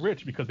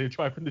rich because they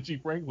drive in the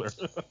Jeep Wrangler.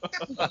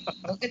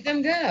 Look at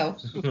them go.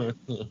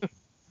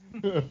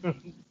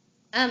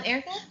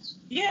 Erica?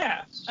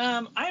 Yeah,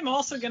 I'm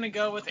also going to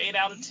go with 8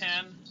 out of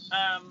 10.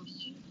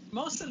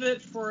 Most of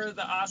it for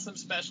the awesome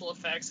special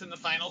effects in the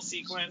final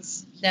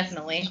sequence.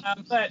 Definitely.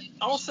 But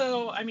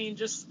also,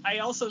 I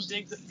also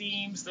dig the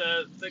themes,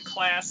 the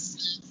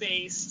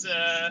class-based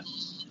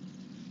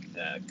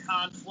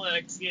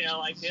conflict, the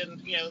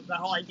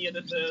whole idea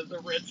that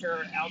the rich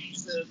are out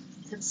to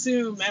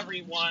consume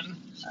everyone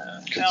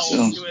else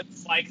who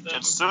is like them.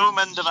 Consume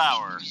and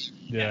devour.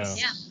 Yeah.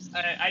 Yeah.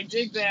 I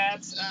dig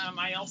that.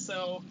 I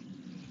also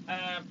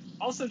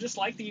just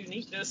like the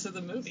uniqueness of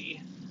the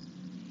movie.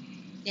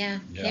 Yeah.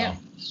 Yeah.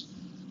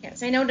 Can't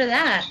say no to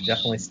that.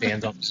 Definitely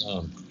stands on its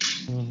own.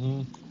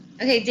 Mm-hmm.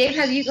 Okay, Dave,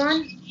 have you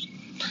gone?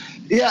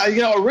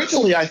 Yeah,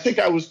 originally I think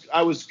I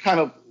was kind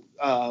of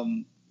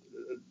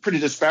pretty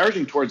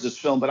disparaging towards this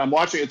film, but I'm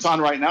watching. It's on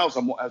right now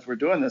as we're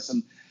doing this,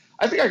 and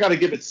I think I got to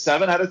give it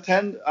 7 out of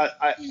 10.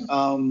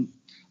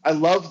 I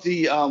love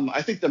the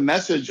I think the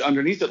message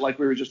underneath it, like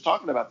we were just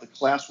talking about, the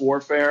class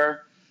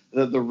warfare,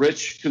 the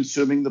rich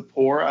consuming the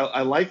poor.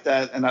 I like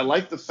that, and I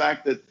like the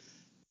fact that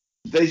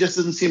they just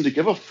didn't seem to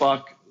give a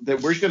fuck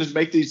that we're going to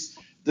make this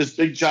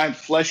big giant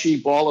fleshy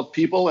ball of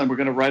people, and we're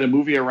going to write a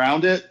movie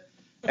around it,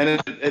 and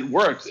it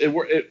works. It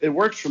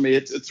works for me.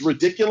 It's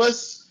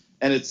ridiculous,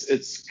 and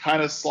it's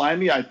kind of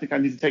slimy. I think I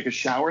need to take a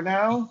shower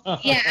now.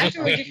 Yeah,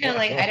 afterwards you're kind of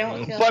like, I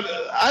don't feel. But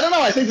I don't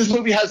know. I think this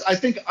movie has. I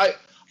think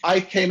I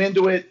came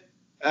into it,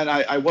 and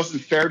I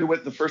wasn't fair to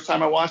it the first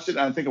time I watched it.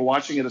 And I think of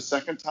watching it a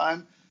second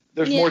time,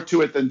 there's more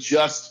to it than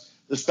just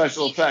the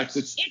special effects.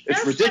 It's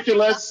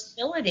ridiculous.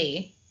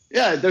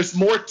 Yeah, there's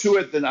more to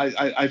it than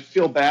I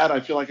feel bad. I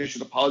feel like I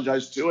should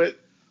apologize to it.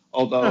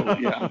 Although,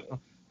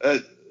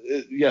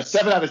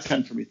 7 out of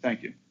 10 for me.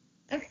 Thank you.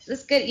 Okay,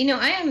 that's good.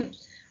 I am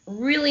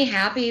really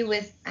happy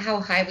with how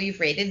high we've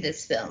rated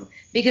this film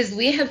because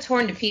we have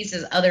torn to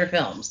pieces other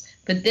films.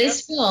 But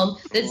this film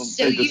that's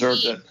so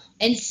unique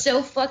and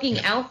so fucking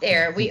out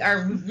there, we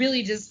are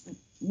really just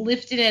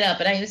lifting it up.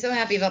 And I am so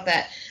happy about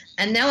that.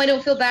 And now I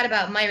don't feel bad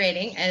about my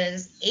rating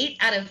as 8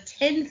 out of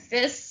 10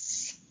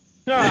 fists.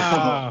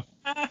 Ah.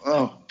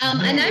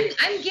 And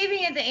I'm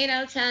giving it the 8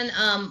 out of 10,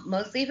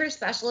 mostly for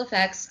special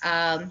effects.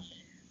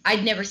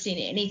 I'd never seen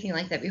anything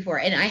like that before,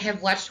 and I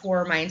have watched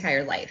horror my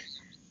entire life.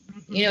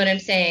 You know what I'm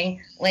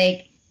saying?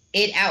 Like,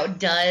 it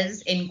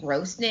outdoes in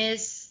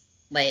grossness,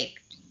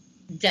 like,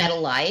 Dead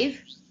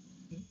Alive.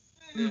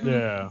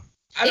 Yeah.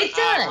 It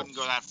does. I wouldn't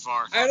go that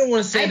far. I don't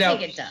want to say I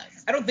think it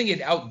does. I don't think it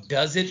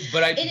outdoes it,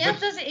 but it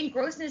outdoes it in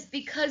grossness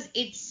because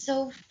it's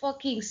so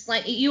fucking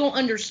slimy. You don't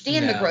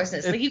understand the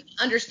grossness. Like, you can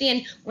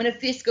understand when a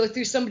fist goes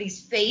through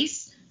somebody's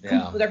face,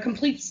 their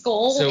complete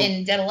skull So,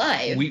 in Dead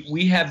Alive.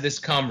 We had this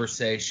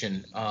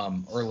conversation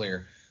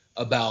earlier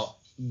about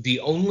the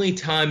only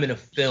time in a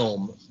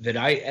film that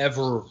I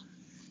ever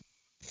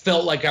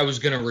felt like I was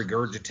going to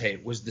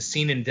regurgitate was the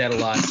scene in Dead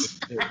Alive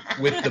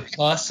with the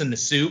pus and the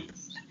soup.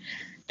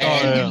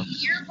 And the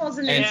ear falls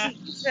in there.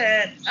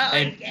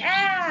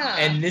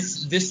 And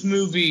this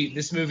movie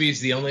is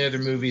the only other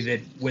movie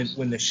that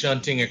when the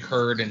shunting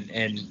occurred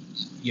and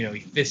you know he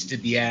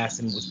fisted the ass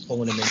and was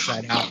pulling him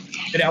inside out,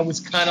 that I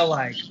was kind of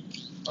like,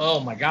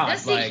 oh my god. Now,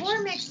 see, like,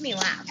 gore makes me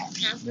laugh.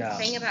 That's the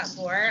thing about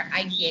gore.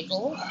 I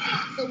giggle.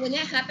 So when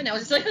that happened, I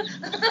was just like,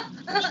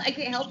 I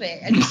couldn't help it.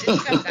 And it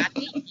just got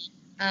me.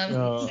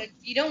 So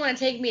you don't want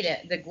to take me to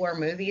the gore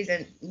movies,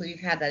 and we've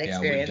had that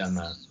experience. Yeah, we've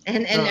done that.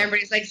 And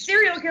everybody's like,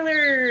 serial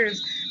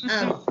killers.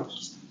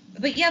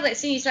 But yeah, like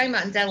scene you're talking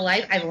about in Dead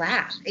Alive, I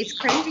laughed. It's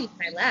crazy,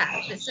 I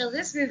laughed. So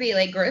this movie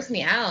like grossed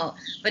me out,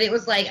 but it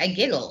was like I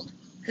giggled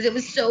because it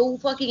was so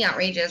fucking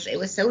outrageous. It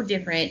was so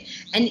different,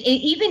 and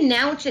even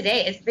now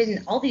today, it's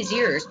been all these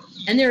years,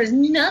 and there is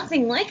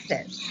nothing like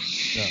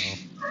this.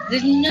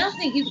 There's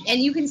nothing,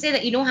 you can say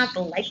that you don't have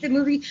to like the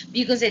movie, but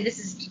you can say this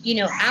is,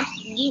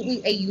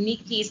 absolutely a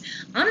unique piece.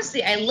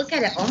 Honestly, I look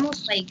at it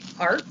almost like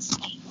art,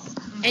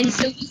 and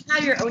so you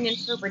have your own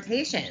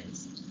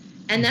interpretations,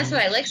 and that's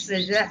what I like. So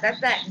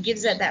that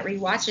gives it that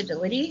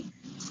rewatchability,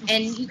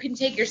 and you can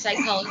take your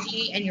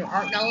psychology and your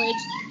art knowledge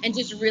and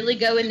just really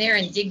go in there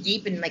and dig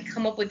deep and like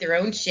come up with your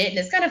own shit, and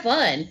it's kind of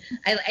fun.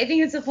 I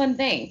think it's a fun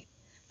thing.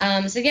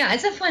 So yeah,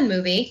 it's a fun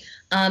movie.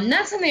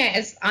 Not something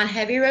that's on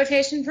heavy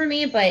rotation for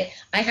me, but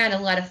I had a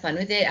lot of fun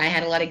with it. I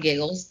had a lot of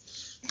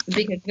giggles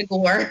because of the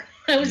gore.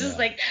 I was just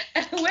like,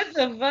 what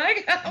the fuck?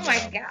 Oh my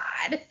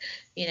god.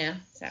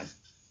 So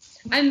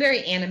I'm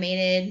very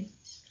animated.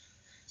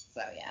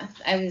 So yeah,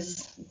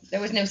 there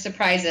was no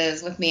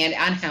surprises with me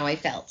on how I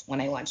felt when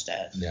I watched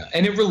it. Yeah,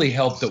 and it really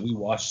helped that we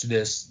watched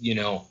this,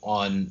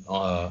 on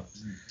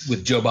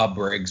with Joe Bob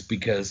Briggs,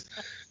 because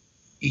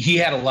he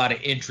had a lot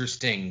of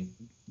interesting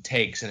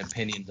takes and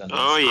opinions on this.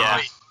 Oh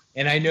yeah.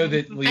 And I know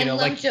that I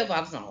love Joe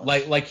Bob's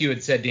knowledge. Like you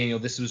had said, Daniel,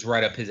 this was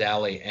right up his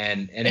alley,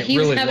 and it he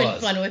really was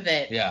having fun with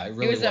it. Yeah, it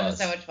really he was having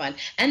so much fun,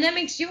 and that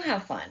makes you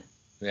have fun.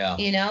 Yeah.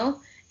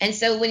 And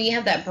so when you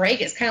have that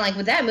break, it's kind of like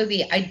with that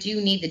movie, I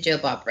do need the Joe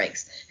Bob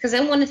breaks because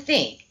I want to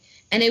think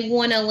and I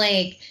want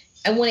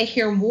to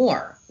hear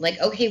more. Like,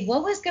 okay,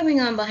 what was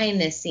going on behind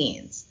the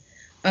scenes?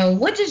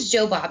 What does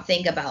Joe Bob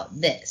think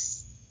about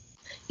this?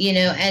 And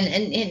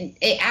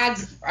it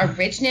adds a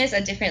richness,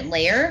 a different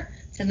layer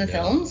to the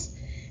films,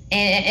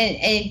 and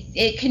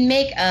it can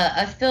make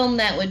a film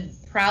that would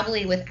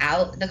probably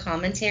without the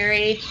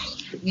commentary,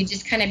 you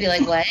just kind of be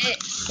like, what?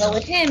 But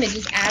with him, it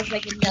just adds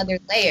like another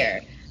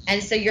layer.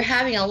 And so you're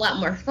having a lot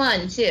more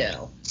fun, too.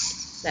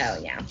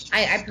 So, yeah,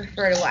 I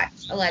prefer to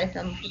watch a lot of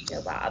films with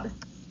Joe Bob.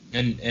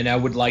 And I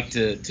would like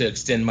to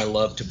extend my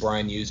love to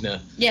Brian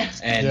Usna. Yeah.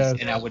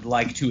 And I would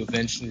like to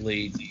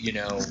eventually,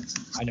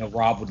 I know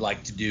Rob would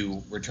like to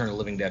do Return of the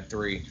Living Dead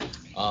 3,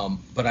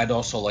 but I'd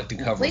also like to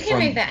cover we can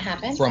make that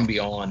happen. From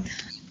Beyond.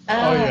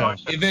 Oh, yeah.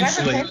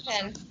 Eventually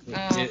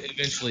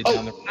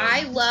down the road.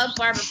 I love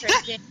Barbara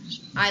Crampton.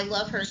 I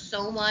love her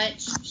so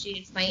much.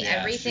 She's my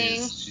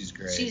everything. She's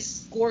great.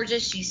 She's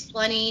gorgeous. She's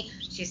funny.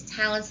 She's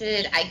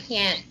talented. I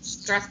can't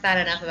stress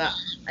that enough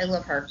I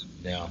love her.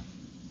 Yeah.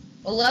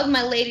 I love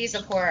my ladies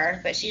of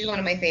horror, but she's one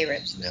of my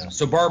favorites. Yeah.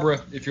 So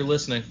Barbara, if you're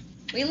listening,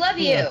 we love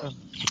you. Yeah.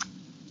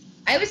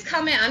 I always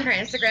comment on her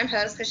Instagram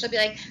post because she'll be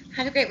like,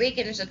 have a great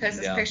weekend, and she'll post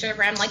this picture of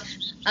her. I'm like,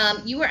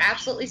 you were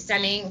absolutely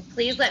stunning.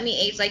 Please let me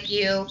age like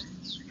you.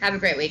 Have a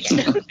great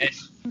weekend.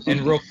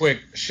 and real quick,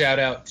 shout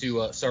out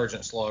to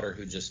Sergeant Slaughter,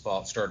 who just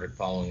started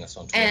following us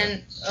on Twitter.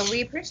 And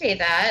we appreciate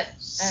that.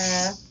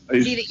 I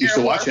used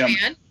to watch him.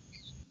 Fan.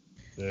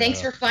 Yeah.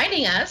 Thanks for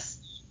finding us.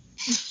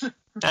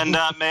 And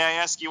may I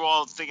ask you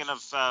all, thinking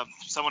of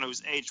someone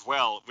who's aged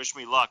well, wish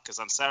me luck, because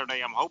on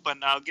Saturday I'm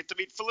hoping I'll get to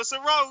meet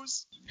Felissa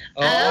Rose.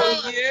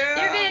 Oh,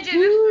 yeah. You're going to do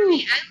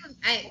it for me.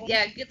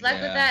 Good luck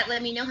with that.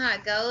 Let me know how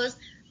it goes.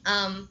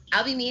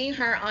 I'll be meeting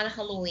her on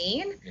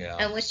Halloween,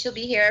 and which she'll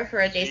be here for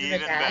a Days of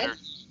the Dead. Better.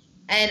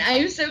 And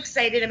I'm so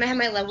excited. I'm going to have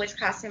my Love Witch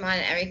costume on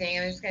and everything,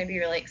 and it's going to be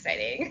really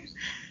exciting.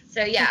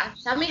 So, yeah,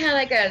 tell me how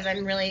that goes.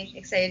 I'm really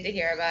excited to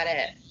hear about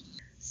it.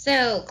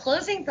 So,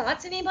 closing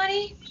thoughts,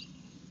 anybody?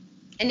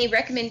 Any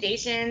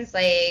recommendations?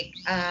 Like,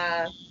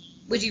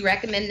 would you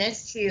recommend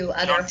this to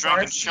other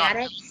horror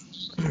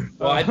fanatics?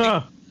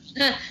 Well,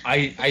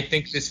 I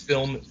think this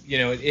film,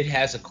 it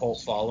has a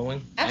cult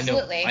following.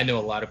 Absolutely. I know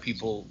a lot of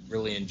people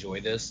really enjoy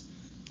this,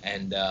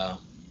 and I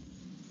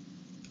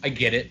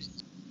get it.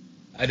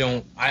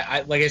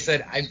 I like I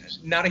said, I'm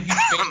not a huge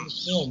fan of the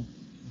film,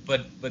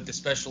 but the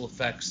special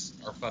effects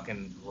are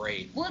fucking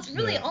great. Well, it's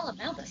really all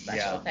about the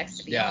special effects,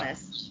 to be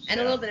honest, and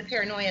a little bit of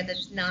paranoia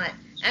that's not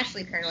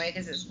actually paranoia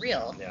because it's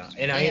real. Yeah,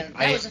 and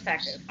that was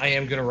effective. I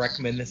am gonna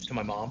recommend this to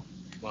my mom.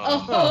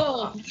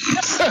 Oh.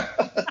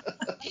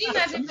 Can you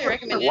imagine if I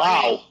recommended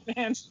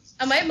it?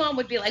 My mom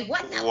would be like,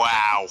 "What? No,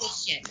 wow.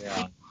 Shit."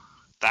 Yeah.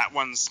 That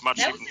one's much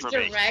even for me. That was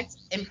a direct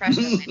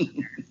impression of my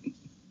mother.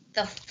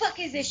 The fuck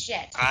is this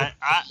shit?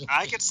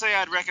 I could say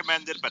I'd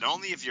recommend it, but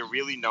only if you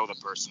really know the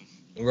person.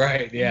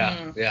 Right?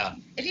 Yeah. Yeah.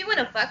 If you want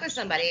to fuck with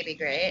somebody, it'd be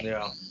great.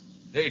 Yeah.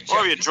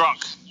 Or you're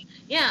drunk.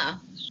 Yeah.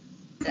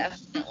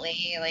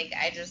 Definitely. Like,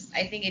 I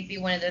think it'd be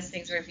one of those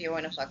things where if you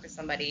want to fuck with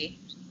somebody,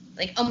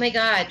 like, oh my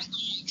god,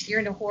 you're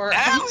into horror.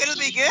 Oh, it'll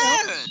be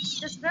good.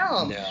 This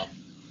film. Yeah.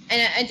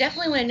 And I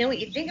definitely want to know what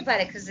you think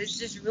about it, because it's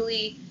just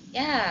really,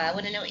 yeah, I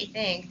want to know what you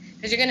think.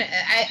 Because you're going to,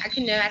 I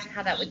can imagine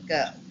how that would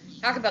go.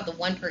 Talk about the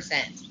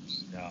 1%.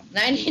 Yeah.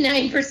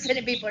 99%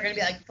 of people are going to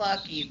be like,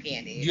 fuck you,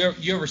 Candy.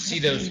 You ever see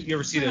those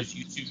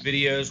YouTube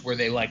videos where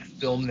they like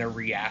film their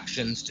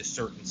reactions to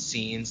certain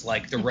scenes,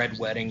 like the Red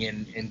Wedding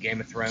in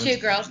Game of Thrones? 2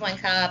 girls, 1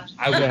 cup.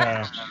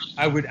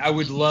 I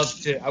would love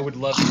to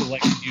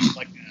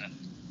like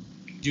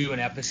do an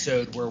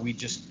episode where we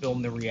just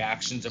film the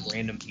reactions of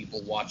random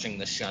people watching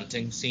the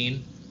shunting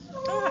scene.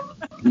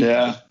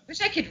 Yeah.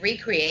 Wish I could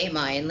recreate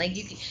mine. Like,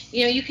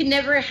 you can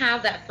never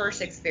have that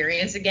first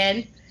experience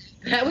again.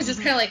 I was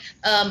just kind of like,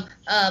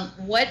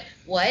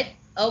 what?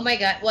 Oh my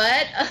god,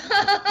 what?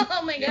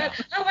 Oh my god,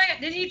 oh my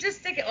god, did he just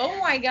stick it? Oh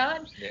my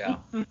god. Yeah.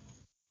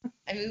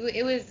 I mean,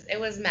 it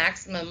was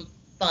maximum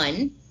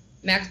fun,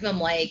 maximum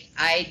like,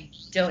 I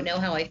don't know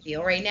how I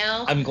feel right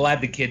now. I'm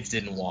glad the kids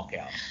didn't walk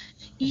out.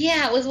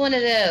 Yeah, it was one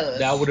of those.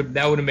 That would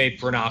have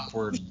made for an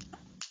awkward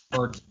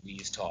bird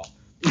disease talk.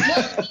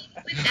 Well,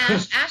 with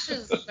Ash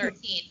is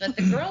 13, but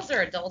the girls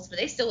are adults, but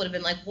they still would have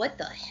been like, what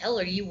the hell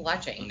are you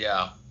watching?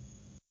 Yeah.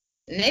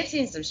 And they've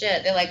seen some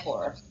shit. They like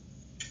horror.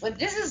 But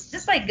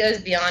this like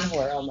goes beyond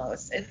horror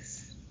almost.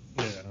 It's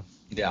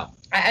Yeah.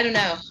 I don't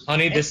know.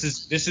 Honey, this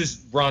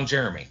is Ron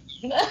Jeremy.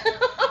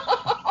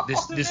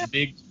 this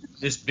big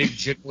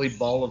jiggly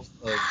ball of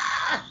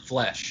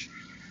flesh.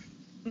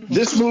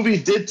 This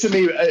movie did to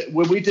me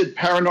when we did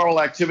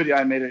Paranormal Activity.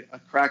 I made a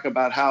crack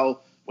about how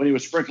when he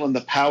was sprinkling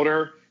the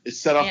powder, it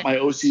set off my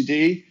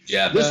OCD.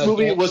 Yeah. This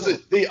movie was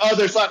the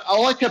other side.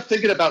 All I kept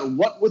thinking about,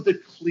 what would the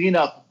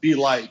cleanup be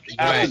like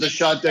after the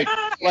shot day?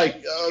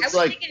 Like, it's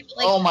like,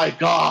 oh my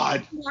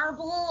god.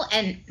 Marble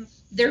and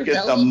their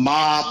get the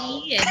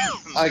mop.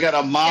 I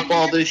gotta mop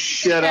all this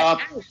shit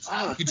up.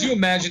 Could you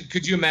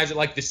imagine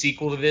like the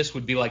sequel to this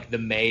would be like the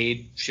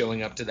maid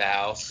showing up to the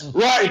house?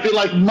 Right, be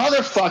like,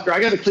 motherfucker, I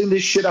gotta clean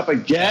this shit up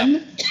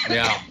again.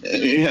 Yeah.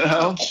 You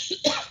know.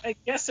 I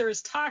guess there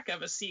is talk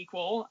of a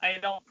sequel. I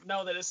don't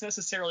know that it's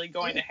necessarily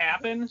going to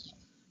happen,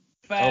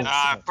 but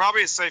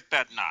probably a safe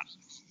bet not.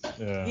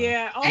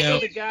 Yeah. Also,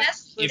 the guy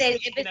see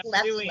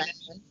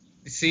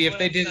if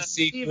they did a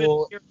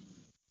sequel.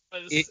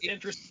 Was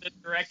interested in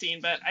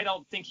directing, but I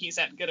don't think he's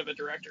that good of a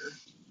director.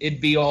 It'd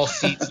be all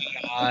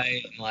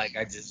CGI, and like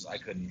I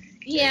couldn't.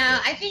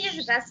 Yeah, I think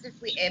it's best if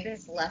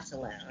it's left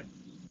alone.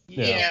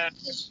 Yeah.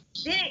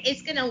 Then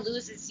it's gonna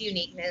lose its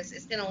uniqueness.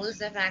 It's gonna lose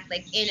the fact,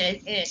 like in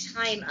a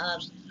time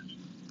of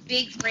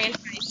big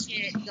franchise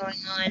shit going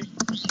on,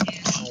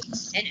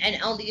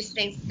 and all these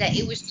things, that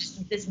it was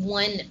just this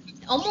one,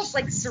 almost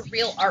like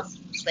surreal art.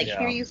 Like,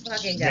 here you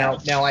fucking go.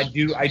 Now I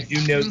do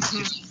know.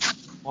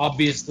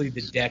 Obviously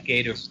the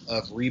decade of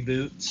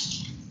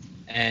reboots,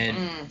 and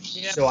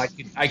so I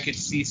could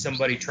see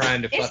somebody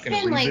trying to fucking reboot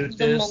this. It's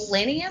been like the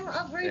millennium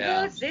of reboots.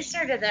 Yeah. They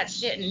started that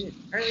shit in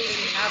early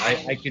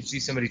 2000s. I could see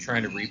somebody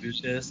trying to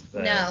reboot this.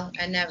 But... No,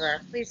 I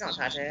never. Please don't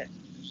touch it.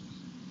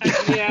 I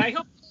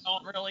hope they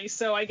don't really.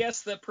 So I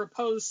guess the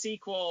proposed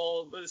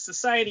sequel was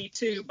Society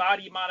 2: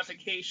 Body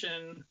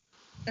Modification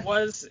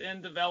was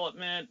in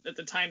development at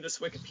the time this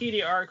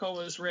Wikipedia article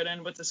was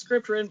written, with the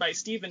script written by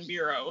Stephen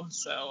Bureau.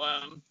 So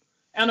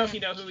I don't know if you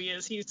know who he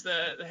is. He's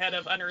the head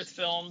of Unearthed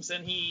Films,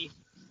 and he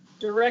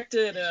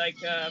directed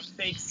like a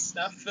fake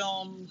snuff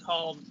film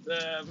called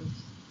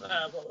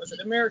what was it?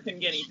 American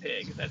Guinea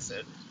Pig. That's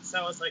it. So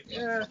I was like,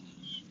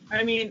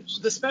 I mean,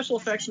 the special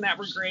effects in that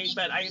were great,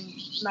 but I'm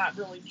not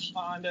really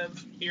fond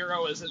of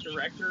Bureau as a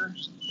director.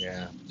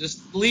 Yeah,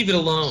 just leave it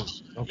alone.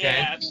 Okay.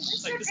 Yeah,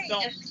 like just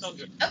don't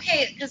do it.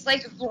 Okay, because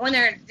like when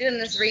they're doing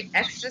this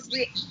Exorcist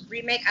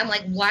remake, I'm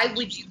like, why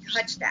would you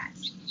touch that?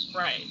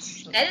 Right.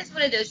 That is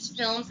one of those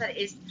films that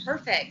is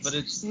perfect. But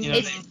it's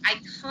it's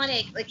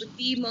iconic, like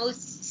the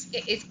most.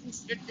 It's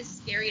considered the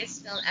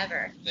scariest film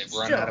ever. They've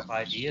run out of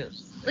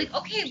ideas. Like,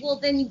 okay, well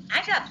then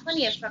I got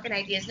plenty of fucking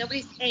ideas.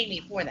 Nobody's paying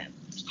me for them.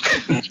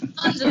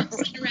 Tons of them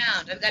sitting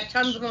around. I've got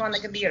tons of them on the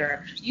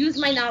computer. Use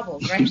my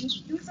novels, right?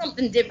 Do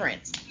something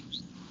different.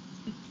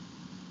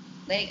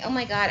 Like, oh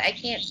my god, I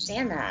can't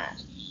stand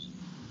that.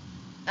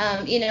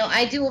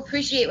 I do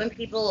appreciate when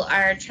people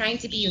are trying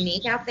to be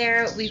unique out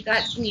there. We've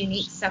got some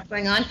unique stuff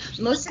going on.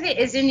 Most of it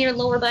is in your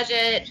lower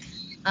budget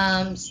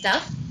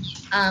stuff.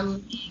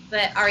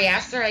 But Ari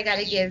Aster, I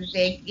gotta give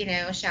big,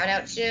 shout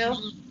out to.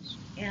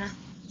 Yeah.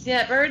 See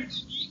that bird?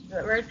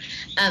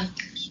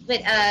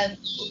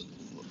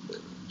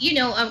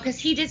 Because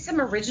he did some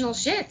original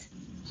shit.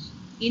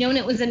 And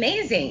it was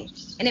amazing.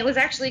 And it was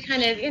actually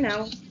kind of,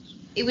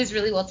 it was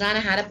really well done. I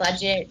had a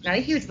budget, not a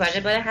huge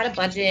budget, but I had a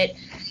budget.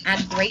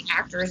 Had great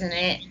actors in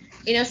it,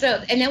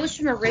 and that was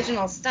some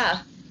original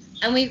stuff.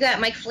 And we've got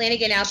Mike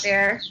Flanagan out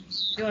there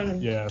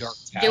doing Yes.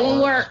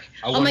 work.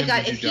 I Oh want my him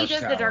God, to if do he Dark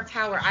does Tower. the Dark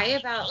Tower, I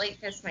about like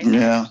pissed myself.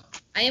 Yeah.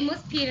 I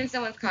almost peed in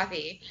someone's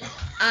coffee.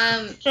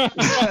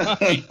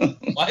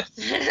 What?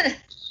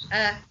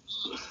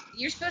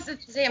 You're supposed to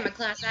say I'm a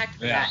class act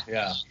for Yeah,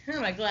 that. yeah.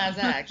 I'm a class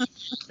act.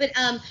 But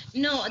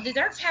no, the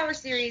Dark Tower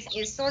series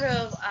is sort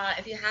of,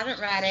 if you haven't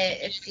read it,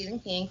 it's Stephen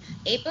King,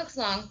 8 books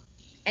long,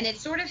 and it's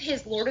sort of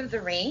his Lord of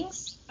the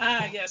Rings.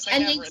 Yes, I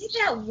And have they read did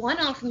that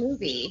one-off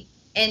movie,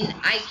 and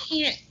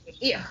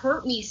it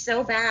hurt me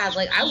so bad.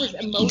 Like, I was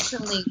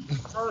emotionally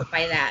hurt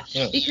by that.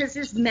 Because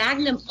his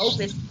magnum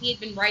opus, he had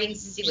been writing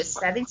since he was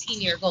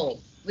 17 years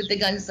old with The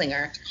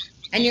Gunslinger.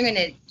 And you're going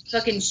to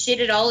fucking shit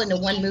it all into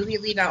one movie,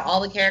 leave out all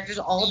the characters,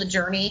 all the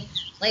journey.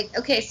 Like,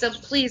 okay, so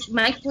please,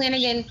 Mike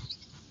Flanagan,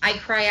 I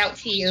cry out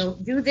to you.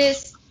 Do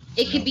this.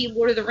 It could be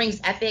Lord of the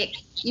Rings epic.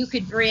 You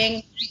could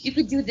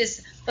do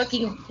this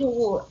fucking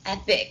whole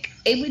epic.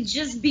 It would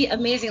just be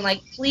amazing.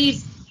 Like,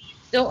 please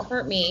don't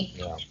hurt me.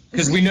 Yeah.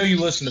 Because we know you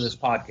listen to this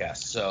podcast,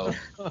 so.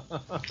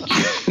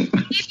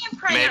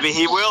 Maybe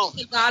he will.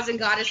 The gods and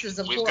goddesses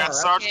of We've horror. got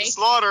Sergeant okay?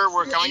 Slaughter.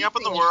 We're coming up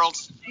in the world.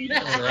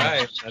 That's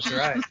right. That's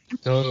right.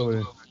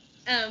 Totally.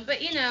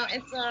 But you know,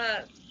 it's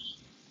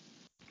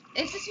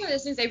just one of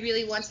those things I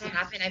really want to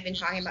happen. I've been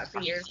talking about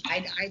for years.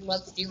 I'd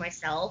love to do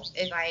myself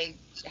if I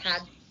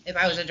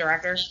was a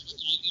director.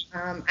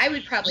 I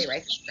would probably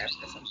write the script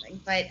or something.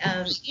 But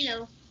you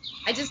know,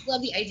 I just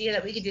love the idea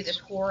that we could do this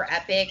horror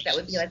epic that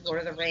would be like Lord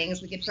of the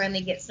Rings. We could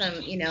finally get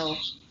some, you know,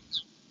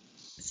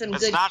 some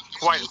It's good. not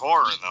quite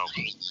horror, though.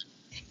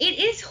 It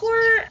is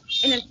horror,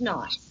 and it's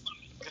not.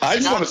 I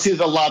just want to see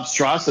the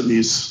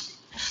lobstrosities.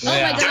 Oh my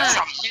Yeah.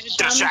 God!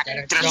 Get a check.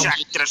 I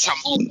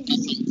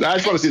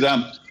just want to see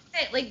them.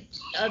 Like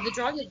the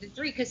Drawing of the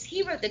Three, because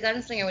he wrote The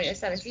Gunslinger when he was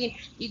 17.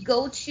 You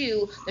go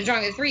to the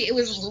Drawing of the Three, it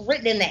was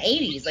written in the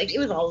 80s. Like, it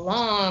was a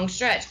long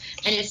stretch,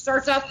 and it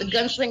starts off the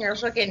Gunslinger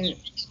fucking.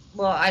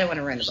 Well, I don't want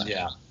to ruin the book.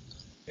 Yeah.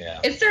 Yeah.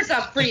 It starts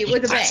off pretty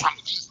with a bang.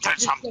 Just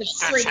goes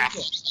straight into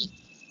it.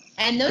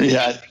 And those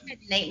Yeah. things, I had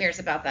nightmares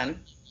about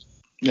them.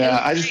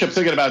 Yeah, I just kept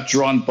thinking about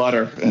drawn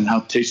butter and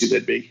how tasty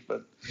they'd be,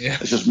 but Yeah.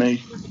 it's just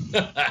me.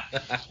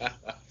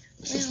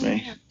 It's just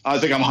me. I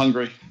think I'm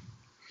hungry.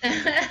 I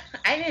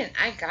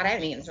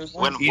haven't eaten since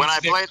When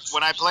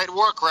I played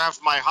Warcraft,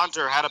 my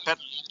hunter had a pet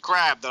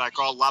crab that I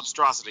called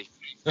Lobstrosity,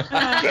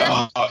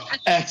 Oh,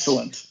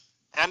 excellent.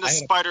 and a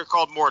spider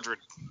called Mordred.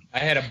 I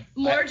had a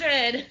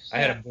Mordred. I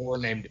had a boar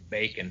named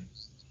Bacon.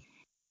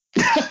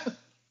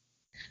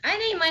 I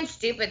name mine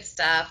stupid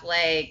stuff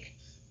like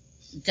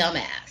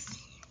dumbass.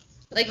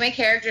 Like my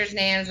characters'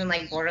 names in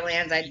like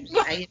Borderlands, I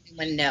didn't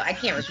even know. I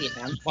can't repeat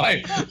them.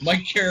 My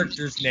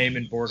character's name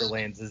in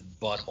Borderlands is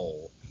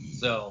Butthole.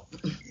 So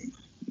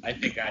I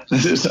think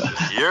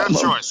Your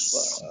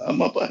choice.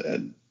 I'm up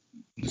ahead.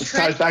 This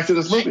ties back to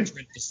this movie.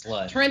 Trent the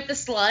Slut. Trent the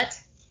Slut.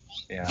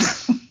 Yeah.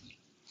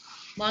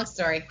 Long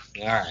story.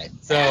 All right.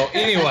 So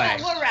anyway,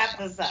 We'll wrap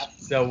this up.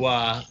 so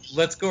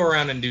let's go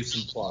around and do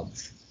some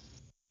plugs.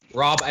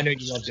 Rob, I know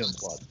you love doing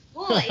plugs.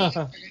 We'll let you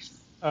go first.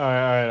 All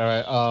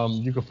right.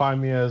 You can find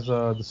me as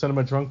the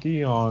Cinema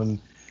Drunkie on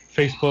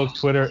Facebook,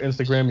 Twitter,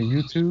 Instagram, and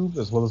YouTube,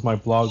 as well as my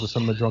blog,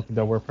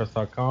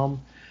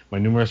 thecinemadrunkie.wordpress.com. My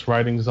numerous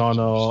writings on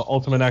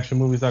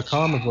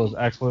ultimateactionmovies.com, as well as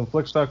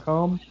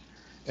excellentflix.com.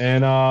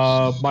 And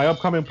my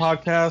upcoming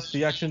podcast,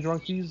 The Action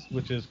Drunkies,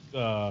 which is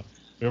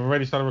we've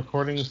already started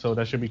recording, so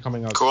that should be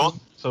coming out Cool. soon.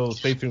 So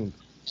stay tuned.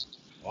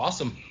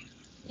 Awesome.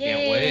 Yay.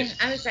 Can't wait.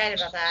 I'm excited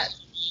about that.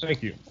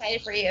 Thank you.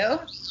 Excited for you.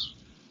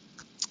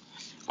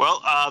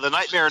 Well, the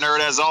Nightmare Nerd,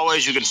 as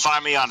always, you can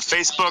find me on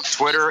Facebook,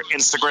 Twitter,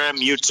 Instagram,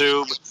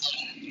 YouTube.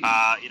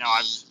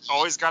 I've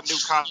always got new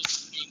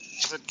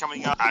content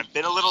coming up. I've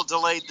been a little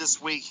delayed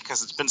this week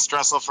because it's been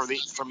stressful for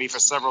me for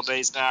several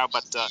days now,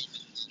 but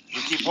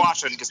you keep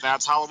watching because now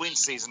it's Halloween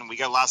season and we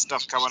got a lot of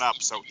stuff coming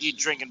up. So eat,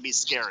 drink, and be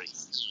scary.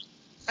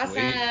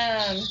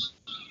 Awesome.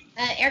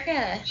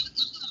 Erica.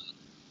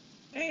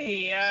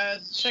 Hey,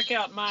 check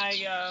out my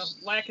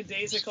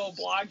lackadaisical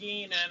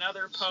blogging and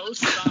other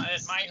posts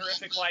at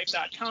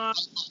myhorrificlife.com.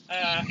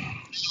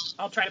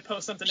 I'll try to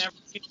post something every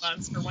few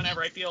months or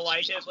whenever I feel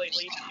like it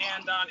lately.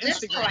 And on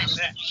Instagram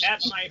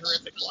at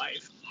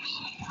myhorrificlife.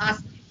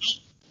 Awesome.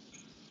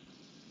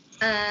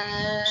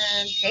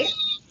 Kate?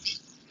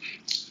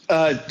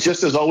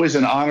 Just as always,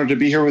 an honor to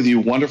be here with you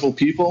wonderful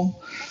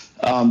people.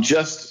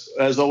 Just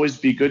as always,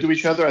 be good to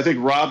each other. I think,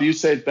 Rob, you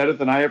say it better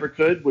than I ever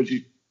could. Would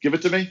you give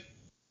it to me?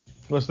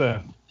 What's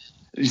that?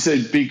 You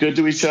said be good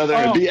to each other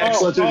and be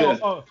excellent to each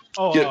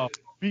other.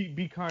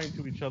 Be kind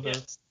to each other.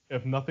 Yes.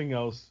 If nothing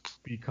else,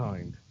 be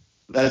kind.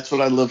 That's what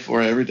I live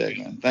for every day,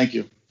 man. Thank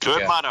you.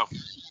 Good motto.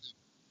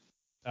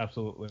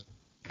 Absolutely.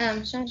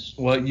 Sean?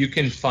 Well, you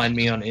can find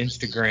me on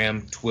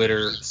Instagram,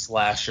 Twitter,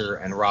 Slasher,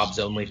 and Rob's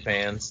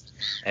OnlyFans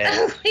at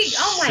Oh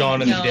my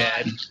Shaun of the God.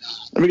 Dead.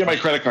 Let me get my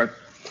credit card.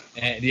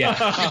 And yeah,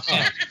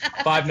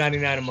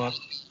 $5.99 a month.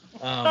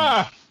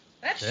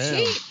 That's Damn.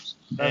 cheap.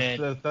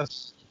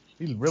 That's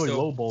he really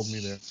so- lowballed me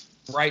there.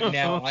 Right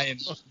now,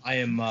 I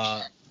am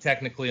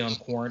technically on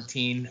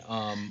quarantine.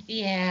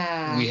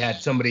 Yeah. We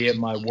had somebody at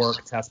my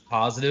work test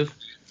positive,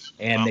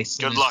 and they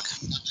sent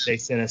They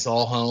sent us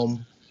all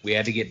home. We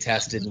had to get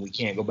tested, and we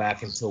can't go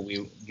back until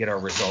we get our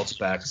results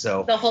back.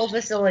 So the whole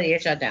facility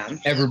is shut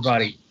down.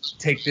 Everybody,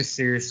 take this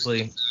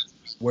seriously.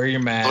 Wear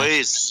your mask.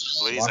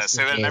 Please. I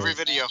say that in every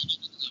video.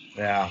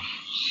 Yeah.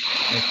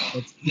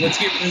 Let's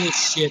get rid of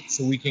this shit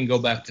so we can go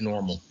back to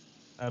normal.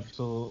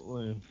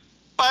 Absolutely.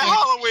 By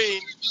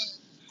Halloween.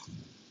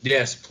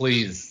 Yes,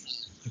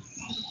 please.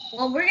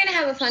 Well, we're gonna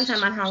have a fun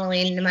time on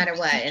Halloween no matter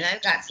what, and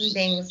I've got some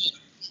things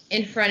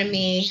in front of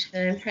me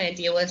that I'm trying to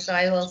deal with. So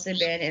I've also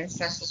been in a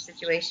stressful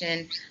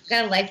situation. I've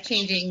got a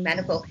life-changing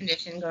medical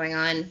condition going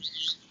on,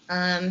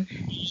 and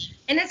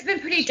it's been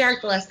pretty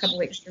dark the last couple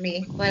weeks for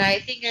me. But I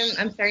think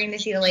I'm starting to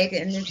see the light at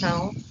the end of the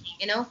tunnel.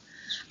 You know,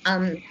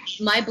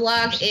 my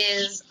blog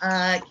is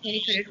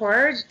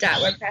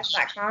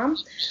candycoatedhorror.wordpress.com.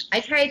 I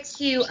try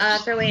to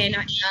throw in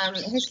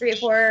history of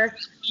horror,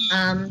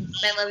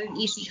 my love of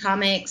EC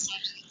Comics,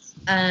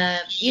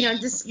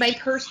 just my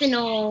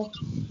personal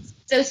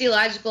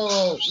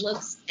sociological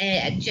looks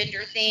at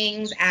gender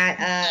things, at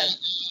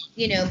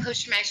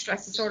post-traumatic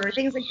stress disorder,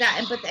 things like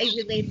that, but I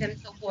relate them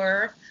to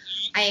horror.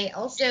 I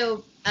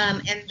also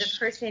am the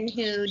person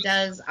who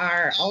does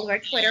all of our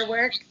Twitter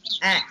work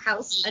at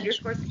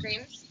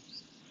house_screams,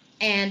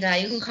 and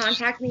you can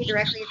contact me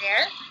directly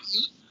there.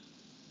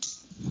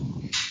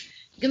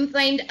 You can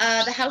find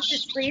the House That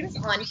Screams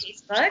on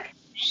Facebook.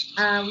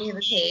 We have a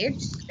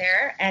page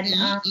there, and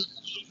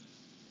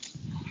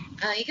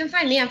you can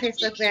find me on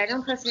Facebook, but I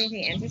don't post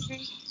anything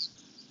interesting.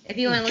 If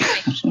you want to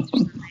look at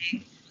something,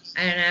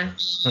 I don't know,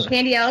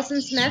 Candy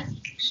Allison Smith.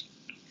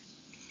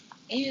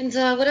 And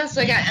what else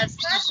do I got?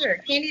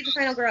 Slasher, Candy the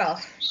Final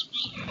Girl.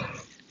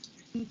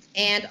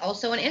 And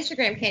also on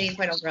Instagram, Candy the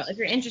Final Girl. If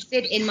you're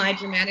interested in my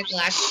dramatic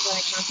lashes that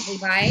I constantly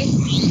buy,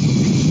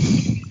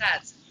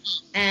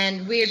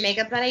 and weird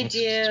makeup that I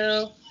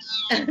do.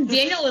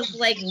 Daniel is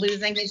like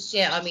losing his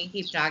shit on me.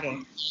 Keep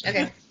talking.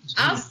 Okay,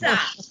 I'll stop.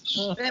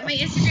 But my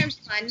Instagram's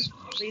fun.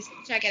 Please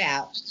check it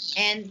out.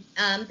 And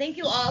thank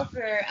you all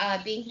for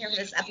being here for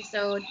this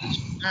episode.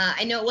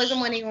 I know it wasn't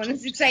one anyone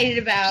was excited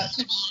about,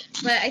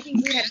 but I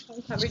think we had a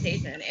fun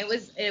conversation.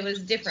 It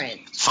was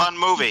different. Fun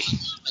movie.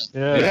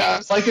 Yeah,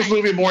 I like this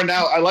movie more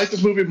now. I like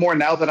this movie more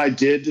now than I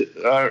did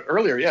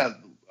earlier. Yeah.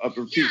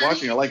 Keep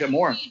watching. I like it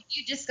more.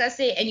 You discuss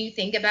it and you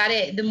think about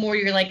it, the more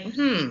you're like,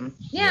 okay.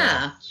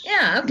 Yeah,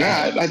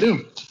 I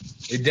do.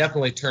 It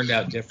definitely turned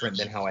out different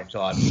than how I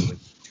thought it would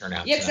turn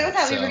out. Yeah, because I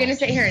thought we were going to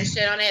sit here and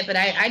shit on it, but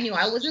I knew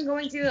I wasn't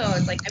going to. I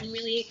was like, I'm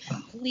really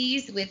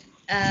pleased with,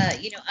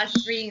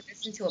 us bringing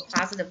this into a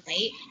positive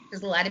light,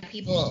 because a lot of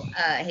people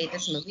hate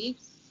this movie.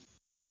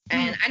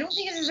 And I don't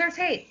think it deserves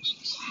hate.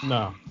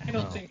 No. I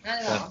don't think. Not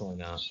at all. Definitely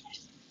not.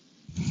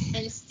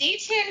 And stay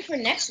tuned for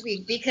next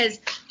week, because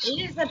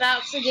it is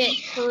about to get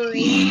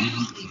crazy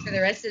for the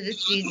rest of the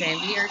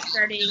season. We are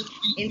starting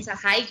into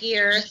high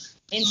gear,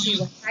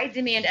 into high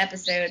demand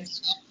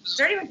episodes.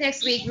 Starting with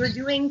next week, we're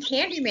doing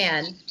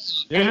Candyman.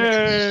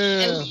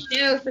 And we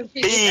know from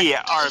Be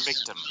our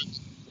victim.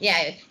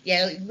 Yeah,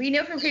 we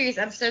know from previous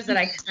episodes that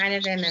I kind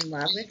of am in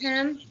love with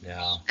him.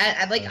 Yeah.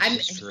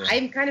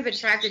 I'm kind of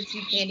attracted to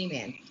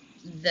Candyman,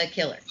 the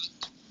killer.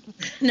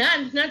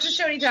 Not just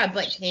Tony Todd,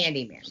 but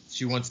Candyman.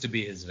 She wants to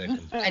be his victim.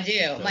 I do.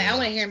 I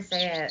want to hear him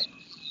say it.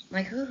 I'm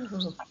like,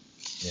 ooh.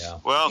 Yeah.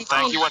 Well,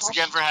 thank you once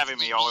again for having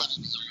me, y'all.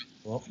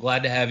 Well,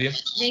 glad to have you.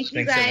 Thank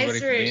you guys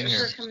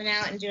for coming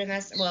out and doing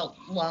this. Well,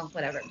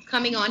 whatever.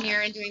 Coming on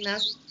here and doing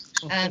this.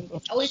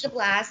 It's always a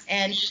blast.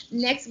 And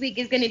next week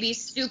is going to be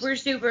super,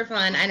 super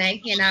fun, and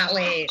I cannot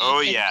wait.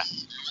 Oh, yeah.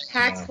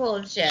 Packed full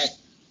of shit.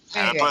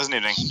 Have a pleasant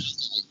evening.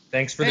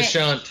 Thanks for the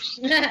shunt.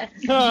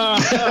 It's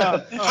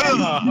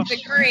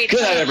a great.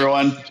 Good night,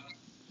 everyone.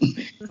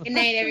 Good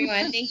night,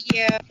 everyone. Thank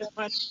you.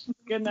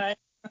 Good night.